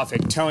getting off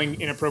topic. Telling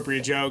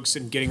inappropriate jokes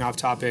and getting off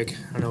topic.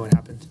 I don't know what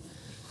happened.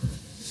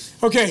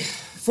 Okay,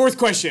 fourth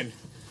question.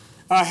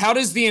 How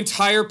does the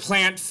entire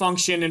plant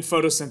function in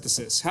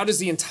photosynthesis? How does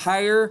the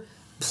entire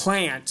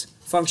plant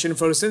function in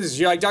photosynthesis?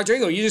 You're like, Dr.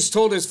 Engel, you just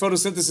told us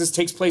photosynthesis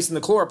takes place in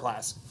the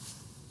chloroplast.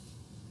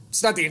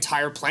 It's not the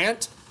entire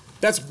plant.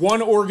 That's one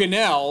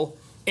organelle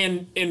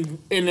in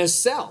a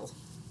cell.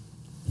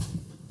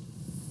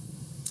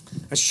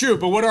 That's true,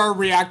 but what are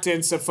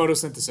reactants of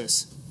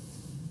photosynthesis?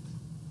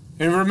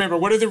 And remember,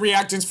 what are the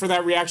reactants for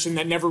that reaction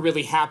that never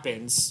really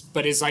happens,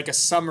 but is like a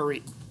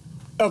summary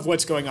of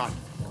what's going on?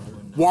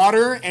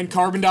 Water and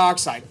carbon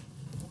dioxide.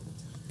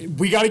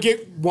 We got to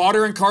get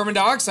water and carbon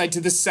dioxide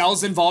to the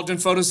cells involved in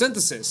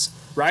photosynthesis,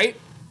 right?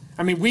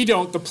 I mean, we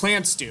don't, the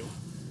plants do.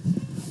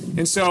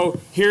 And so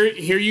here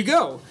you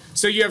go.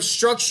 So you have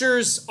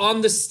structures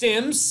on the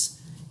stems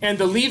and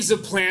the leaves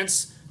of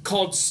plants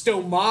called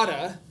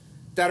stomata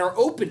that are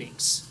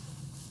openings.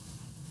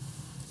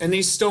 And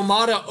these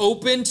stomata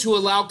open to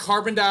allow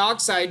carbon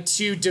dioxide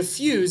to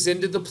diffuse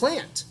into the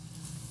plant.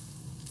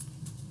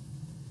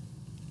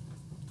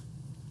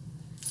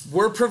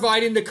 We're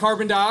providing the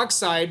carbon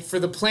dioxide for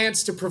the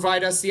plants to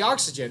provide us the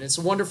oxygen. It's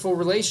a wonderful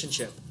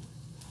relationship.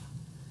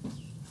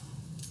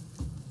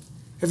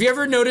 Have you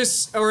ever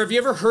noticed, or have you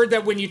ever heard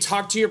that when you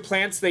talk to your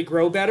plants, they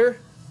grow better?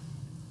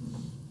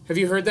 Have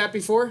you heard that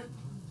before?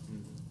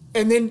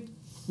 And then,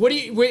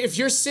 if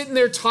you're sitting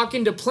there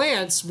talking to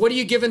plants, what are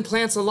you giving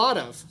plants a lot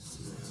of?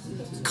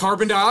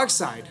 Carbon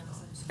dioxide.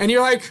 And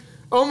you're like,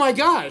 oh my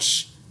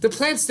gosh, the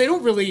plants, they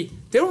don't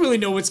really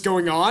know what's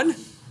going on.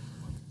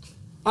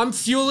 I'm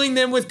fueling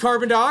them with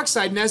carbon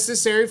dioxide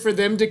necessary for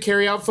them to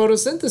carry out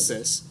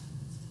photosynthesis.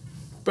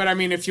 But I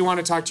mean, if you want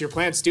to talk to your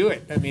plants, do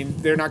it. I mean,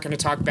 they're not going to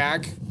talk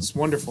back. It's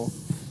wonderful.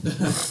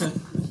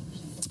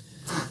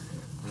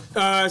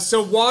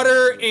 So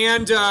water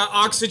and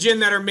oxygen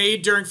that are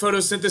made during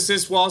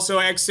photosynthesis will also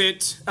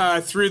exit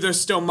through the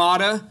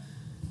stomata.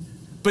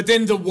 But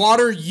then the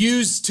water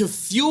used to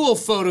fuel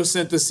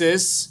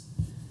photosynthesis,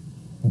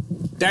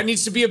 that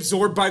needs to be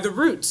absorbed by the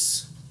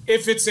roots.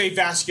 If it's a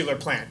vascular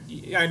plant.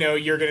 I know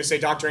you're going to say,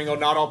 Dr. Engel,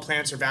 not all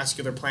plants are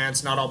vascular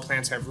plants. Not all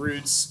plants have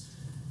roots.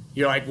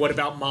 You're like, what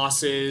about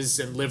mosses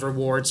and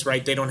liverworts,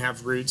 right? They don't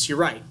have roots. You're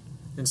right.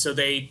 And so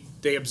they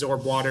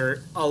absorb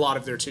water. A lot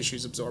of their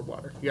tissues absorb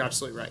water. You're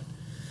absolutely right.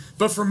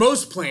 But for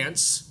most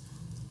plants,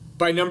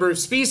 by number of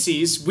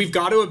species, we've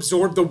got to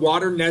absorb the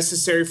water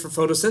necessary for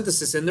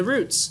photosynthesis in the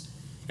roots.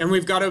 And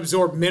we've got to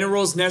absorb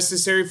minerals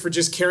necessary for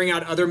just carrying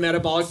out other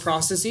metabolic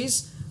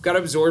processes. We've got to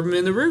absorb them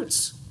in the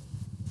roots.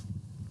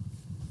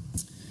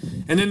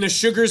 And then the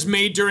sugars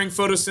made during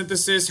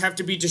photosynthesis have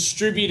to be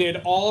distributed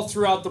all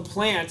throughout the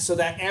plant so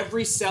that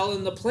every cell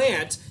in the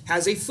plant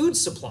has a food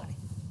supply.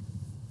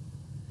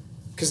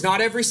 Because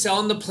not every cell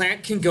in the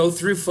plant can go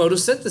through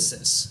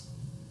photosynthesis.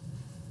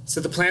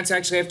 So the plants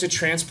actually have to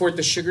transport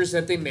the sugars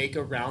that they make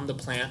around the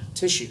plant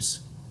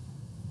tissues.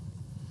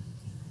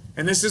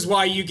 And this is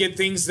why you get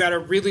things that are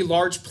really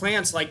large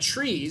plants like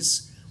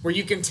trees where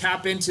you can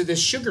tap into this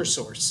sugar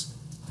source,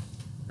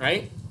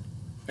 right?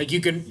 Like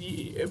you can,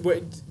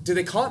 do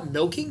they call it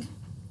milking?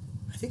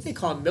 I think they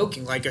call it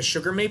milking, like a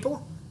sugar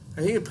maple.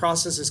 I think the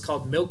process is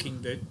called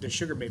milking the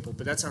sugar maple,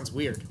 but that sounds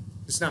weird.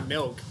 It's not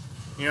milk.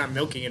 You're not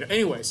milking it.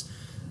 Anyways,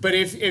 but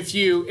if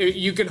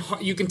you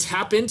can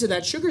tap into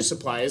that sugar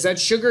supply. As that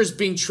sugar is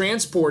being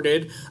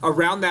transported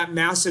around that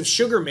massive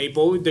sugar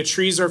maple, the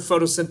trees are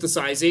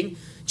photosynthesizing,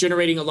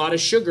 generating a lot of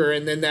sugar,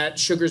 and then that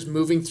sugar's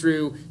moving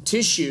through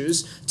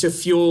tissues to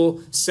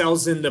fuel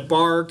cells in the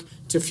bark,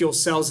 to fuel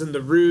cells in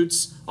the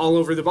roots, all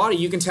over the body.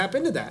 You can tap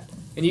into that,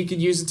 and you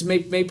can use it to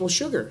make maple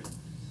sugar.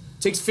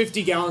 It takes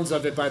 50 gallons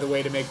of it, by the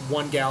way, to make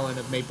 1 gallon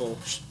of maple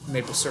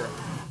syrup.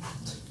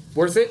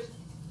 Worth it?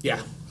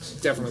 Yeah,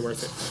 definitely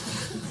worth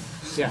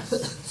it. Yeah.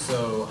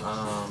 So,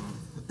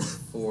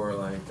 for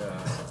like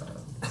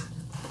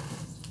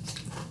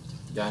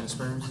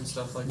gymnosperms and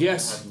stuff like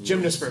yes, that? Yes,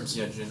 gymnosperms.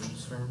 Yeah,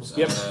 gymnosperms.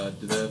 Yep.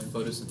 Do the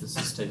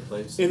photosynthesis take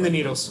place? In the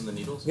needles. In the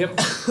needles? Yep.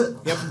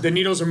 Yep. The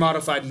needles are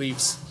modified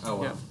leaves. Oh,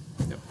 wow. Yep.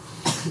 Yep.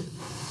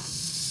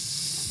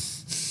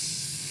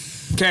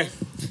 Okay,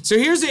 so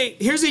here's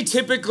a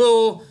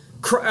typical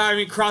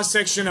cross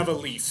section of a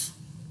leaf.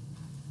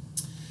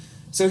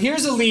 So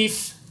here's a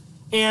leaf,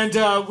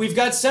 and we've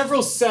got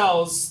several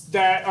cells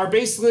that are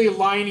basically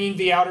lining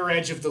the outer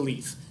edge of the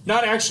leaf.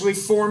 Not actually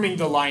forming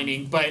the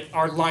lining, but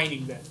are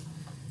lining them.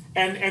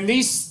 And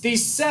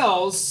these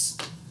cells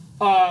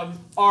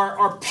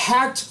are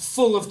packed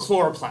full of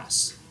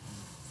chloroplasts.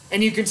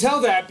 And you can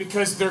tell that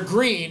because they're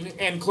green,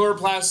 and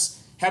chloroplasts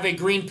have a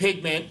green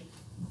pigment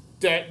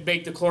that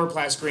make the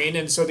chloroplast green,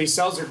 and so these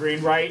cells are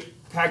green, right,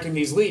 packing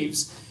these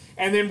leaves.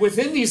 And then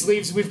within these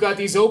leaves, we've got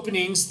these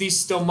openings,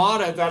 these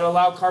stomata that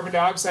allow carbon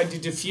dioxide to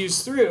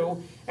diffuse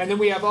through, and then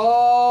we have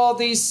all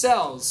these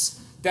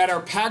cells that are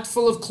packed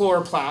full of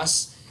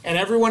chloroplasts, and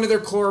every one of their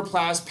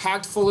chloroplasts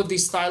packed full of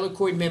these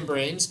thylakoid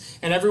membranes,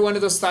 and every one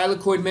of those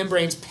thylakoid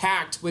membranes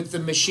packed with the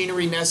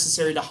machinery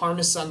necessary to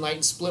harness sunlight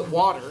and split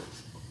water.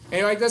 And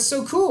you're like, that's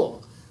so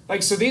cool.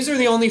 Like, so these are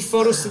the only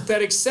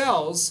photosynthetic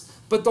cells,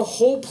 but the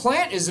whole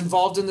plant is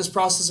involved in this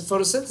process of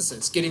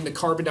photosynthesis, getting the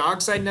carbon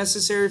dioxide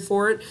necessary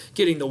for it,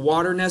 getting the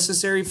water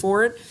necessary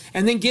for it,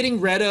 and then getting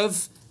rid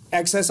of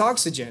excess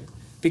oxygen.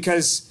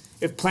 Because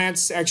if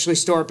plants actually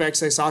store up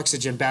excess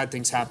oxygen, bad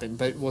things happen.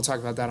 But we'll talk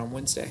about that on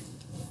Wednesday.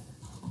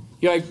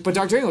 You're like, but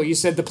Dr. Engel, you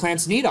said the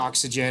plants need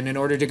oxygen in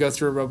order to go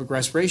through aerobic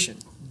respiration.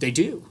 They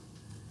do.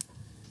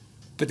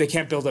 But they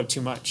can't build up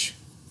too much.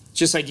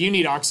 Just like you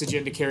need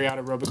oxygen to carry out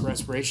aerobic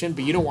respiration,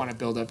 but you don't want to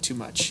build up too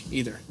much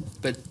either.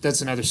 But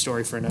that's another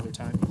story for another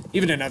time,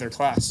 even another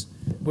class.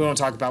 We won't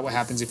talk about what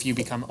happens if you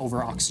become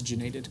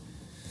over-oxygenated.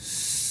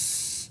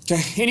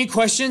 Okay, any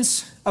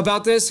questions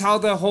about this, how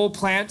the whole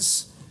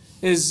plant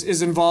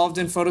is involved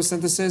in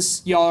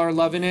photosynthesis? Y'all are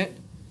loving it?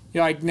 You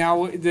know, like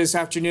now this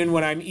afternoon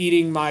when I'm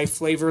eating my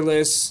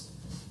flavorless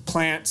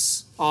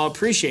plants, I'll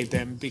appreciate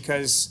them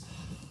because,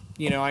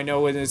 you know, I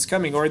know when it's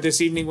coming. Or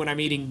this evening when I'm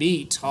eating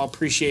meat, I'll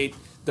appreciate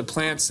the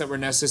plants that were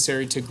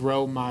necessary to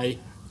grow my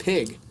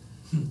pig.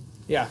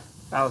 Yeah,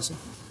 Allison.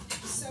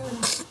 So in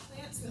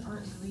plants that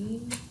aren't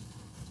green,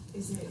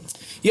 is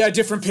it? Yeah,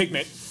 different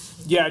pigment.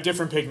 Yeah,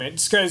 different pigment.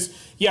 It's because,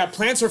 yeah,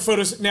 plants are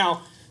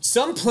Now,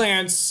 some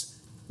plants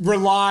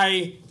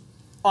rely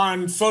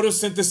on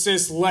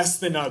photosynthesis less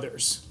than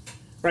others,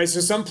 right?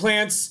 So some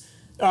plants,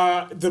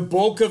 the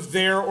bulk of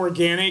their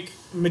organic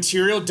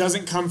material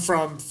doesn't come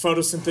from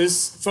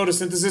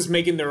photosynthesis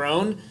making their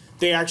own.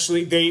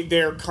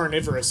 They're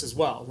carnivorous as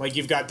well. Like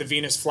you've got the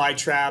Venus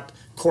flytrap,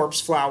 corpse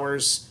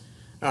flowers.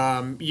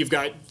 You've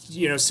got,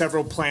 you know,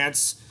 several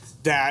plants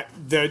that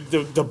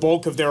the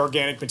bulk of their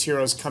organic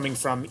material is coming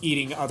from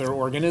eating other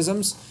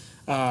organisms.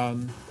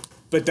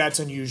 But that's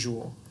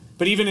unusual.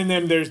 But even in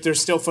them, they're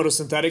still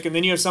photosynthetic. And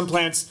then you have some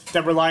plants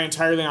that rely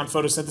entirely on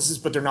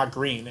photosynthesis, but they're not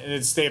green.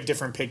 And they have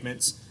different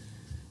pigments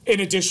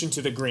in addition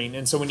to the green.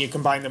 And so when you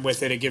combine them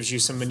with it, it gives you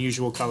some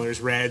unusual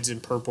colors, reds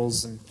and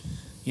purples and,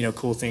 you know,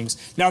 cool things.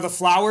 Now the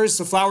flowers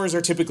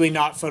are typically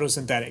not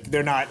photosynthetic.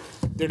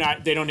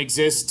 They don't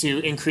exist to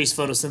increase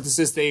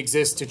photosynthesis. They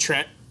exist to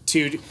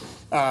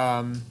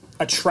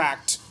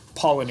attract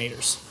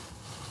pollinators.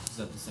 Is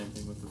that the same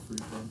thing with the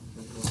fruit then?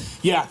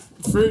 Yeah,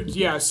 fruit,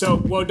 yeah. So,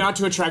 well, not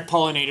to attract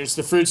pollinators.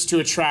 The fruit's to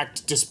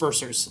attract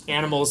dispersers,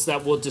 animals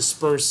that will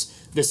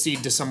disperse the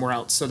seed to somewhere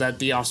else so that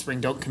the offspring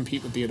don't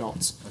compete with the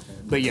adults. Okay.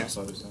 But yeah,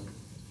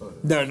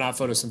 they're not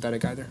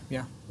photosynthetic either.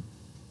 Yeah.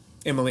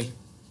 Emily.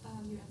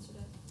 You answered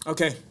it.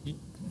 Okay.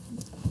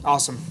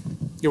 Awesome.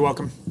 You're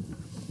welcome.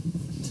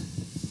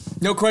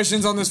 No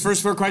questions on this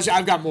first 4 questions?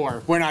 I've got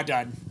more. We're not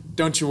done.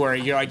 Don't you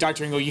worry. You're like,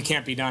 Dr. Engel, you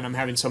can't be done. I'm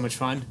having so much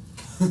fun.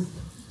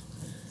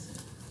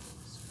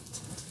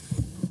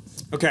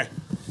 Okay.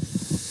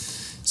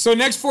 So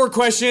next 4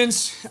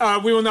 questions.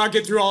 We will not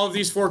get through all of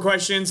these 4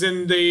 questions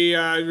in the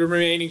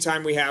remaining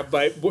time we have,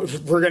 but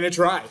we're going to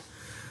try.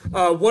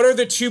 What are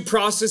the 2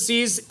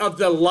 processes of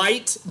the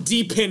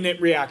light-dependent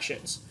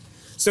reactions?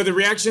 So the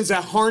reactions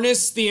that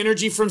harness the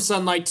energy from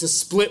sunlight to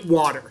split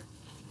water.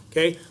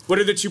 Okay. What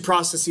are the 2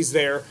 processes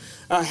there?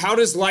 How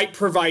does light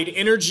provide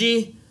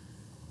energy?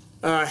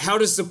 How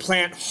does the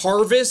plant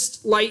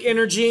harvest light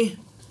energy?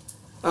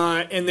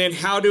 And then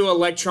how do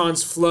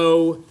electrons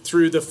flow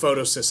through the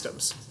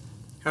photosystems?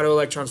 How do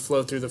electrons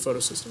flow through the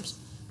photosystems?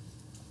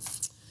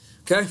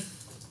 Okay.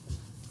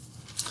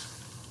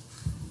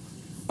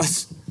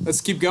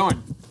 Let's keep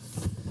going.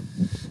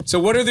 So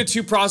what are the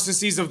 2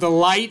 processes of the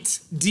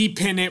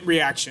light-dependent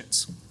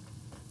reactions?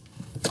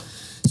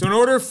 So in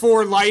order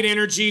for light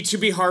energy to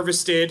be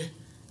harvested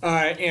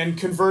and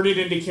converted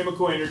into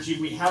chemical energy,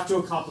 we have to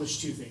accomplish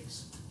 2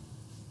 things.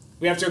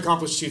 We have to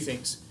accomplish 2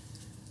 things.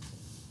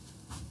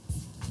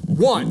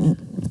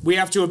 1, we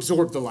have to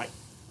absorb the light.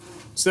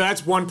 So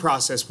that's one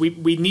process. We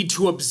need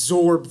to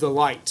absorb the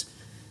light.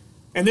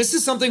 And this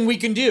is something we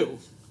can do.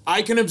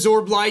 I can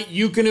absorb light,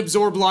 you can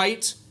absorb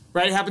light,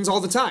 right? It happens all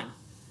the time.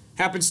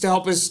 Happens to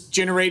help us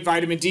generate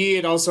vitamin D.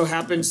 It also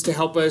happens to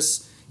help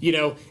us, you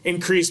know,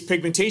 increase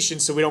pigmentation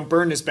so we don't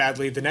burn as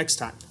badly the next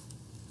time.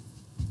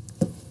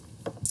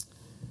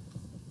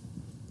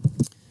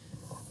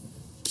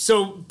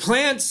 So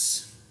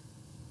plants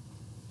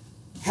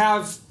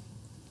have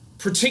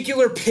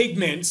particular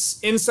pigments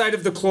inside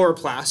of the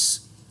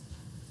chloroplasts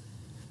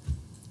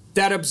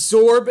that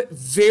absorb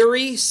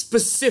very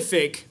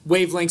specific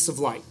wavelengths of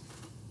light.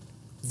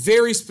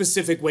 Very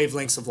specific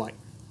wavelengths of light.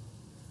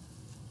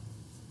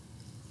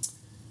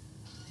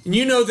 And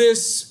you know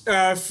this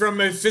from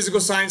a physical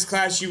science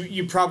class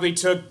you probably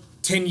took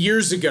 10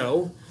 years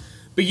ago,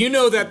 but you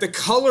know that the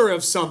color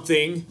of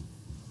something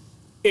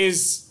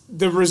is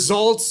the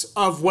results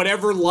of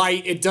whatever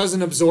light it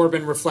doesn't absorb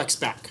and reflects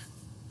back,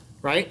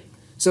 right?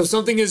 So if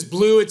something is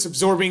blue, it's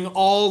absorbing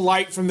all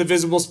light from the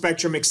visible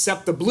spectrum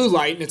except the blue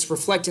light, and it's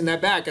reflecting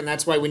that back, and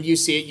that's why when you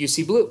see it, you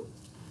see blue,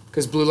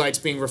 because blue light's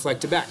being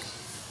reflected back.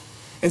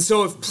 And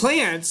so if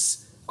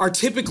plants are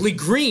typically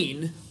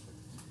green,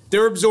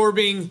 they're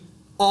absorbing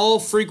all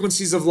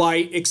frequencies of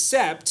light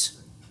except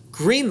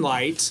green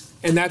light,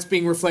 and that's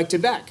being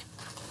reflected back.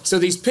 So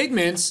these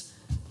pigments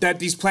that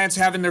these plants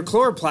have in their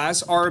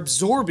chloroplasts are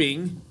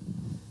absorbing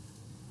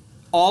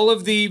all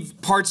of the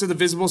parts of the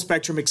visible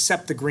spectrum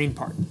except the green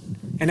part.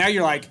 And now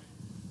you're like,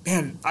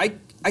 man, I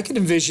could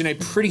envision a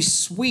pretty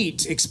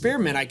sweet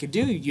experiment I could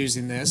do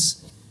using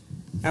this.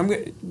 We're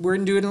going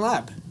to do it in a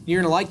lab.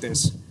 You're going to like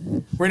this.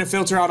 We're going to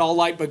filter out all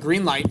light but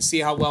green light and see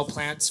how well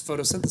plants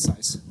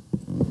photosynthesize.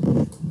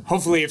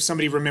 Hopefully, if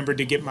somebody remembered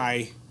to get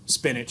my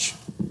spinach.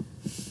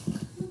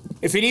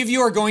 If any of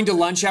you are going to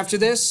lunch after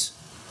this,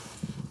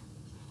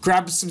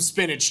 grab some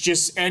spinach.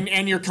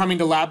 And you're coming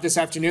to lab this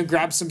afternoon,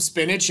 grab some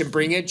spinach and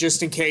bring it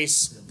just in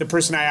case the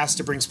person I asked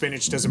to bring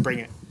spinach doesn't bring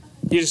it.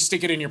 You just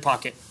stick it in your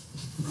pocket.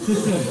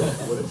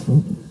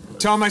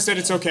 Tell them I said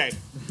it's okay.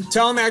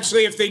 Tell them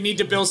actually if they need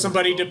to bill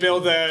somebody to bill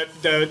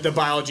the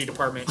biology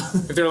department.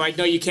 If they're like,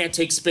 no, you can't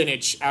take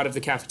spinach out of the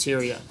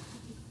cafeteria.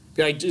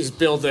 Be like, just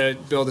bill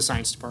the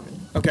science department.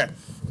 Okay.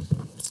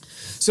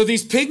 So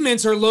these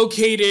pigments are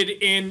located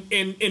in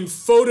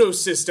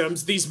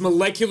photosystems, these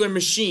molecular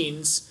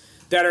machines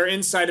that are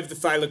inside of the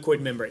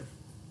thylakoid membrane.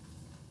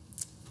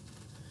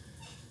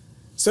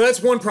 So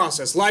that's one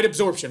process, light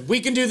absorption. We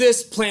can do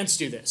this, plants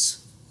do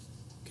this.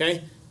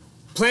 Okay?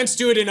 Plants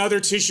do it in other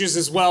tissues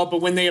as well,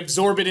 but when they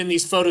absorb it in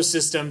these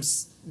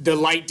photosystems, the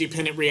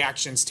light-dependent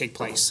reactions take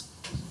place.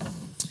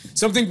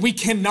 Something we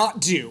cannot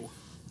do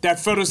that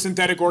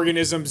photosynthetic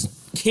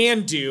organisms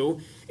can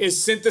do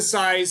is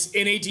synthesize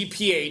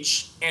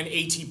NADPH and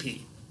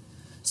ATP.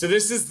 So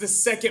this is the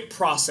second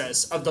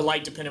process of the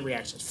light-dependent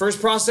reactions.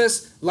 First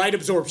process, light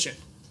absorption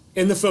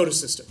in the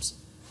photosystems.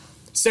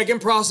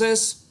 Second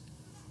process,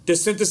 the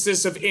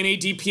synthesis of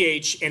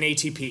NADPH and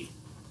ATP.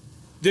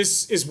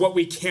 This is what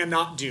we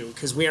cannot do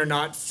because we are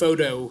not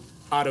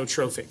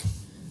photoautotrophic,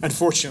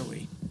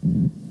 unfortunately.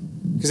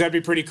 Because that'd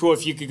be pretty cool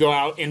if you could go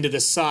out into the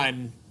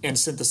sun and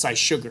synthesize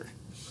sugar.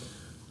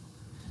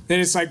 Then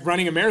it's like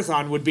running a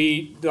marathon would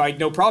be like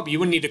no problem. You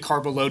wouldn't need a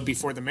carbo load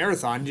before the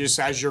marathon. Just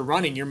as you're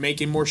running, you're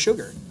making more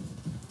sugar.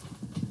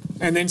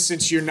 And then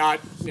since you're not,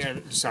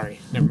 sorry,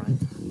 never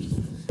mind.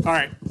 All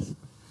right.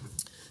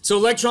 So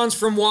electrons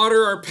from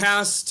water are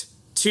passed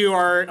to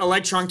our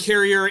electron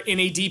carrier,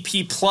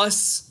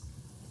 NADP+.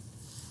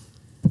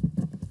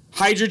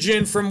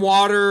 Hydrogen from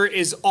water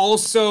is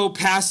also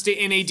passed to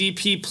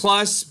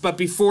NADP+, but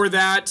before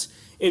that,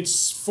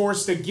 it's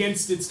forced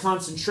against its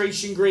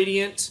concentration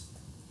gradient.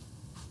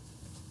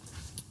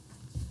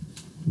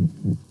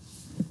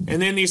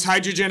 And then these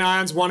hydrogen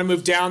ions want to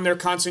move down their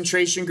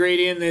concentration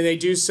gradient, and they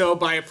do so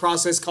by a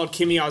process called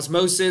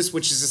chemiosmosis,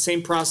 which is the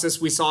same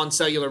process we saw in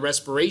cellular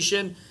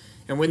respiration.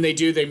 And when they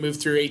do, they move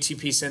through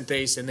ATP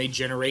synthase and they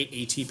generate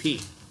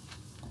ATP.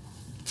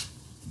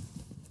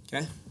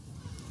 Okay?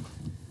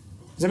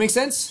 Does that make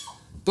sense?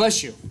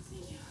 Bless you.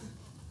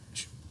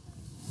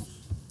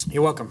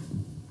 You're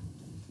welcome.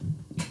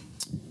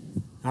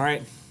 All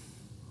right.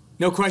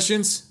 No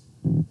questions?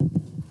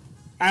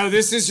 Oh,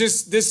 this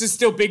is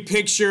still big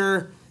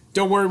picture.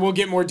 Don't worry, we'll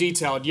get more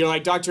detailed. You're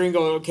like, Dr.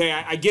 Engel, okay,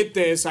 I get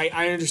this. I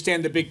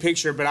understand the big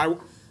picture, but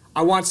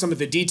I want some of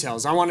the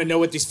details. I want to know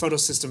what these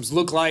photosystems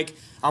look like.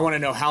 I want to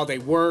know how they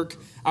work.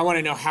 I want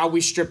to know how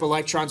we strip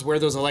electrons, where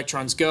those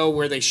electrons go,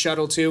 where they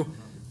shuttle to.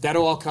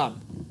 That'll all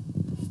come.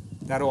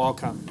 That'll all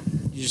come.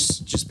 You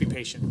just be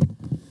patient.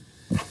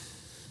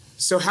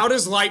 So how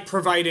does light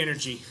provide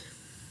energy?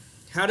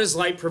 How does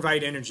light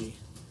provide energy?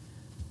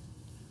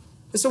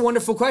 That's a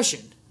wonderful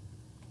question.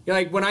 You're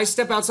like, when I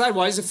step outside,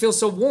 why does it feel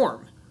so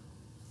warm?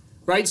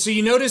 Right? So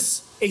you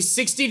notice a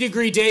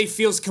 60-degree day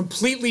feels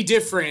completely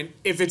different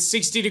if it's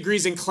 60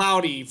 degrees and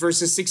cloudy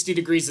versus 60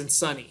 degrees and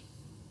sunny.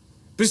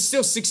 But it's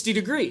still 60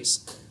 degrees.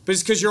 But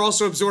it's because you're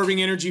also absorbing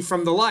energy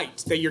from the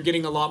light that you're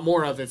getting a lot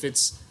more of if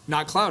it's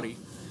not cloudy.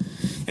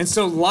 And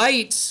so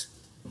light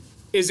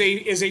is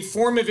a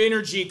form of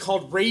energy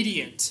called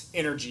radiant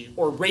energy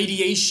or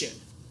radiation.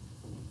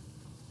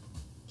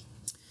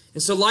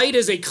 And so light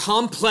is a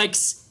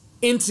complex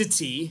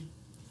entity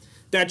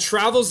that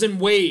travels in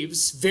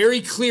waves,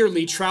 very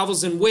clearly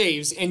travels in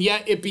waves, and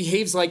yet it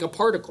behaves like a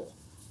particle.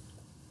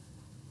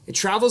 It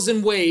travels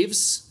in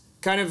waves,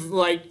 kind of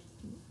like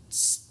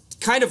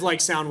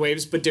sound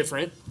waves, but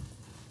different.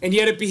 And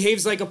yet it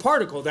behaves like a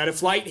particle, that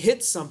if light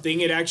hits something,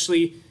 it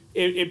actually,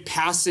 it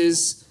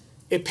passes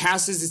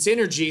its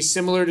energy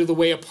similar to the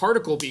way a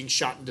particle being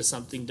shot into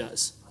something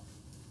does.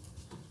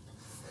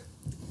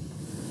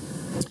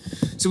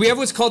 So we have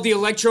what's called the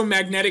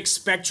electromagnetic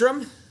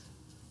spectrum.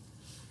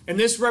 And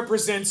this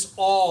represents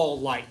all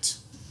light.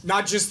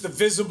 not just the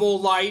visible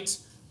light,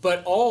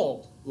 but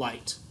all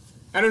light.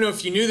 I don't know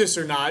if you knew this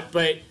or not,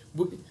 but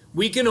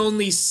we can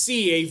only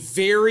see a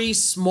very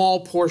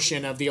small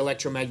portion of the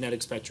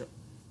electromagnetic spectrum.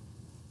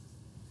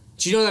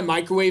 Do you know that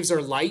microwaves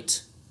are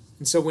light?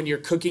 And so when you're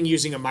cooking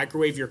using a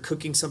microwave, you're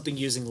cooking something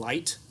using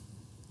light.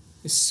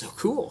 It's so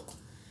cool.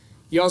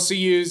 You also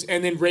use,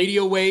 and then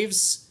radio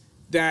waves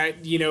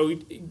that, you know,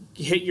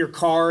 hit your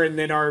car and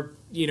then are,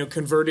 you know,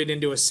 converted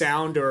into a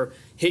sound, or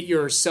hit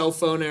your cell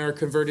phone and are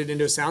converted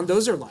into a sound.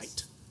 Those are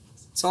light.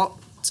 It's all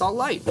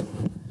light.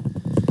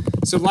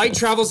 So light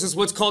travels as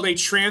what's called a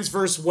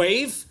transverse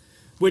wave,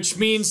 which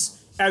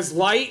means as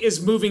light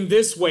is moving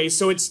this way,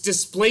 so it's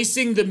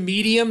displacing the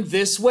medium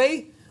this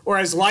way, or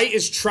as light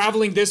is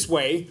traveling this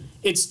way,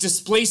 it's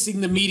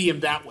displacing the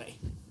medium that way.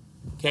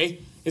 Okay?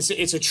 It's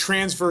a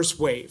transverse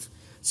wave.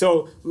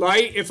 So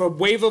light, if a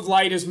wave of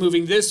light is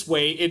moving this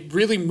way, it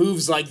really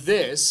moves like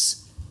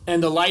this,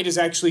 and the light is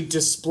actually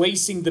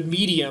displacing the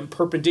medium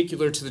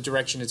perpendicular to the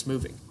direction it's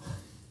moving.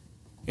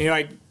 And you're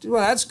like,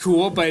 well, that's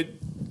cool, but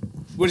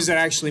what does that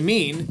actually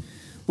mean?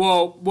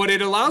 Well, what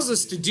it allows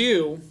us to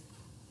do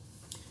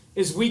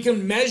is we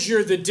can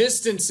measure the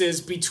distances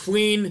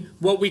between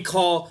what we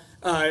call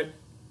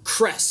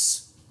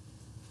crests.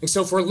 And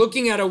so if we're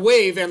looking at a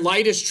wave and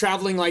light is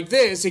traveling like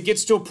this, it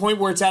gets to a point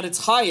where it's at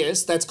its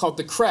highest, that's called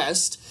the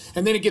crest,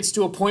 and then it gets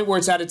to a point where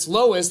it's at its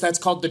lowest, that's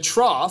called the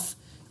trough,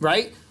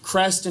 right?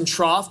 Crest and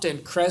trough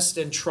and crest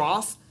and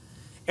trough.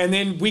 And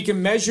then we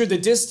can measure the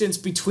distance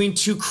between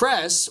two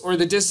crests, or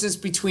the distance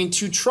between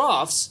two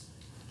troughs,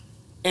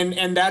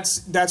 and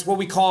that's what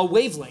we call a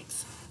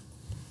wavelength.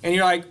 And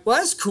you're like, well,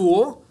 that's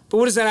cool, but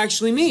what does that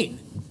actually mean?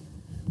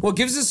 Well, it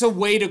gives us a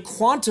way to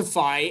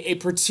quantify a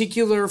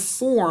particular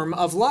form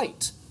of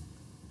light.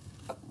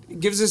 It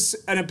gives us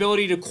an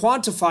ability to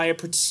quantify a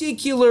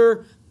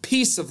particular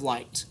piece of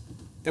light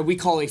that we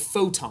call a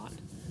photon.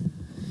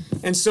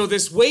 And so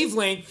this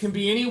wavelength can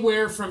be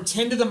anywhere from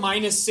 10 to the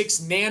minus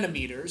 6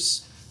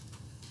 nanometers.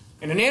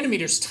 And a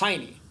nanometer is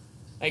tiny.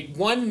 Like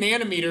 1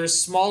 nanometer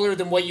is smaller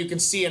than what you can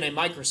see in a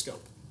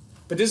microscope.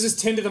 But this is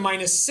 10 to the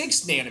minus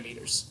 6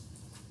 nanometers.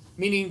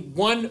 Meaning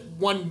what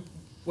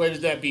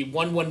would that be,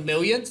 1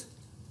 millionth?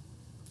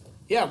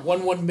 Yeah,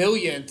 1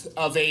 millionth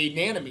of a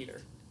nanometer.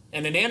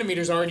 And a nanometer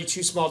is already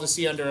too small to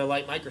see under a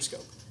light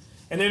microscope.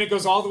 And then it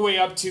goes all the way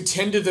up to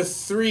 10 to the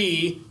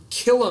 3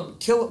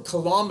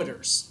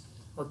 kilometers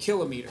or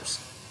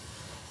kilometers.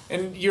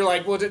 And you're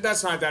like, well,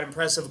 that's not that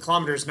impressive. A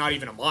kilometer is not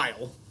even a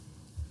mile.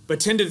 But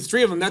 10 to the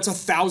 3 of them, that's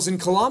 1,000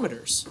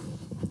 kilometers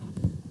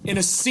in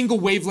a single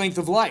wavelength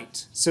of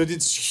light. So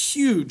it's a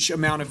huge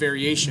amount of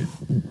variation.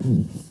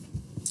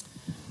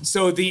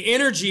 So the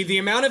energy, the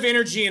amount of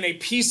energy in a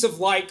piece of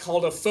light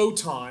called a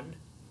photon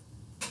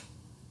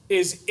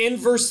is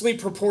inversely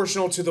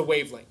proportional to the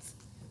wavelength.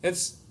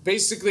 It's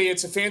basically,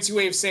 it's a fancy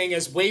way of saying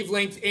as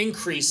wavelength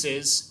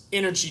increases,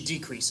 energy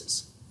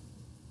decreases.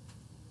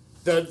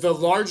 The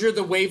larger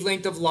the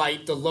wavelength of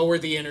light, the lower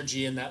the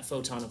energy in that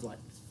photon of light.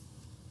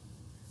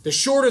 The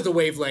shorter the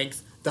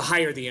wavelength, the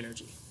higher the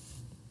energy.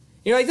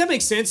 You know, like that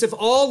makes sense. If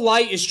all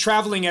light is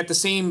traveling at the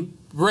same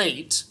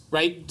rate,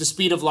 right, the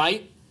speed of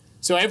light,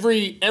 so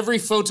every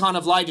photon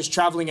of light is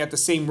traveling at the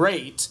same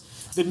rate,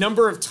 the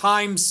number of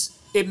times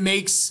it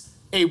makes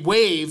a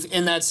wave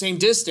in that same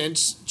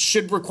distance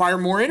should require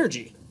more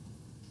energy,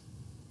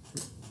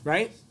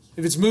 right?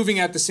 If it's moving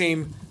at the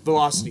same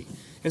velocity.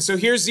 And so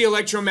here's the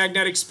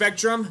electromagnetic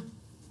spectrum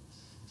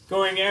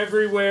going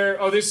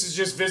everywhere. Oh, this is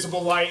just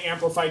visible light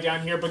amplified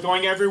down here, but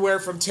going everywhere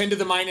from 10 to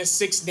the minus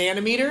 6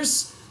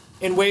 nanometers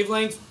in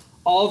wavelength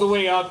all the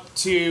way up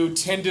to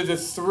 10 to the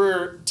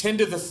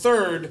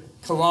third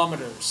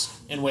kilometers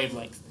in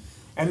wavelength.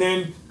 And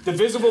then the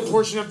visible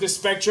portion of the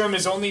spectrum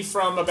is only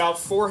from about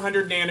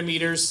 400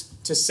 nanometers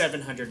to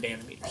 700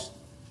 nanometers.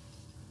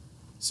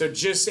 So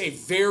just a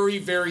very,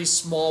 very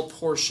small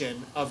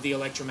portion of the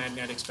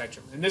electromagnetic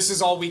spectrum. And this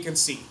is all we can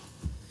see.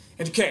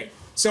 Okay,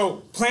 so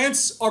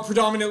plants are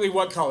predominantly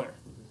what color?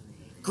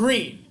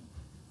 Green,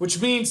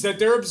 which means that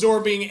they're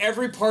absorbing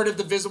every part of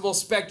the visible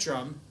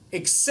spectrum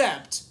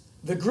except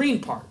the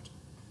green part.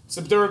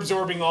 So they're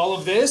absorbing all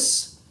of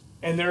this,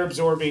 and they're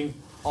absorbing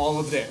all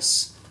of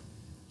this.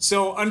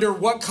 So under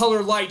what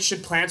color light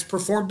should plants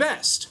perform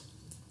best?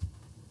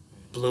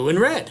 Blue and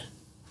red,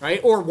 right?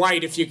 Or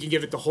white if you can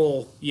give it the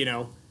whole, you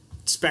know,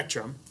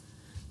 spectrum.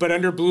 But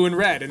under blue and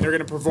red, and they're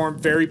going to perform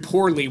very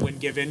poorly when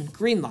given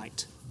green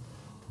light.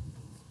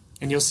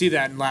 And you'll see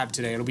that in lab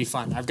today. It'll be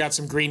fun. I've got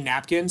some green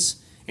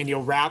napkins, and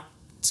you'll wrap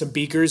some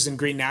beakers in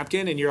green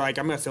napkin, and you're like,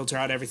 I'm going to filter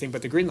out everything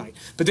but the green light.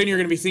 But then you're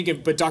going to be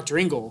thinking, but Dr.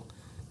 Engel,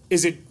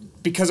 is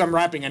it because I'm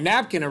wrapping a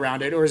napkin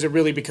around it, or is it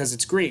really because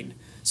it's green?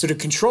 So to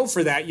control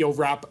for that, you'll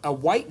wrap a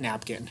white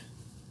napkin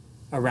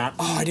around.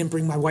 Oh, I didn't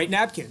bring my white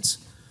napkins.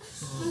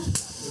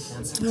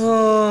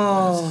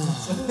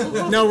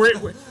 Oh. No,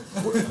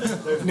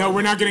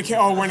 we're not going to.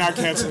 Oh, we're not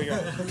canceling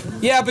it.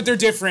 Yeah, but they're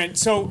different.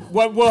 So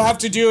what we'll have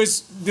to do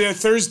is the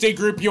Thursday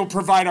group, you'll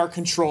provide our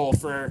control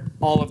for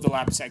all of the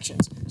lab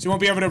sections. So you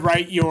won't be able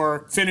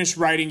to finish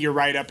writing your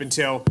write-up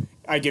until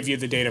I give you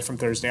the data from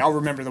Thursday. I'll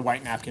remember the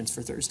white napkins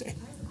for Thursday. I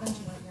have a bunch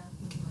of white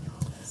napkins in my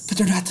office. But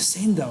they're not the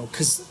same though,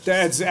 because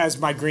as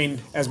my green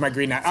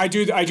I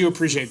do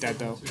appreciate that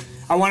though.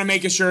 I want to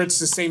make sure it's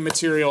the same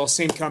material,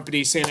 same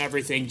company, same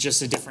everything,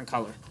 just a different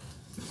color.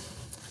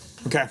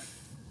 Okay.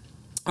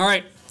 All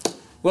right.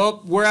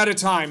 Well, we're out of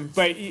time,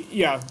 but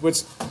yeah,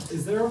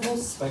 Is there a whole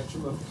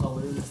spectrum of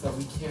colors that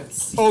we can't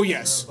see? Oh,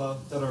 yes.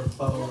 That are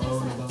above O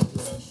and above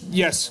the?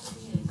 Yes.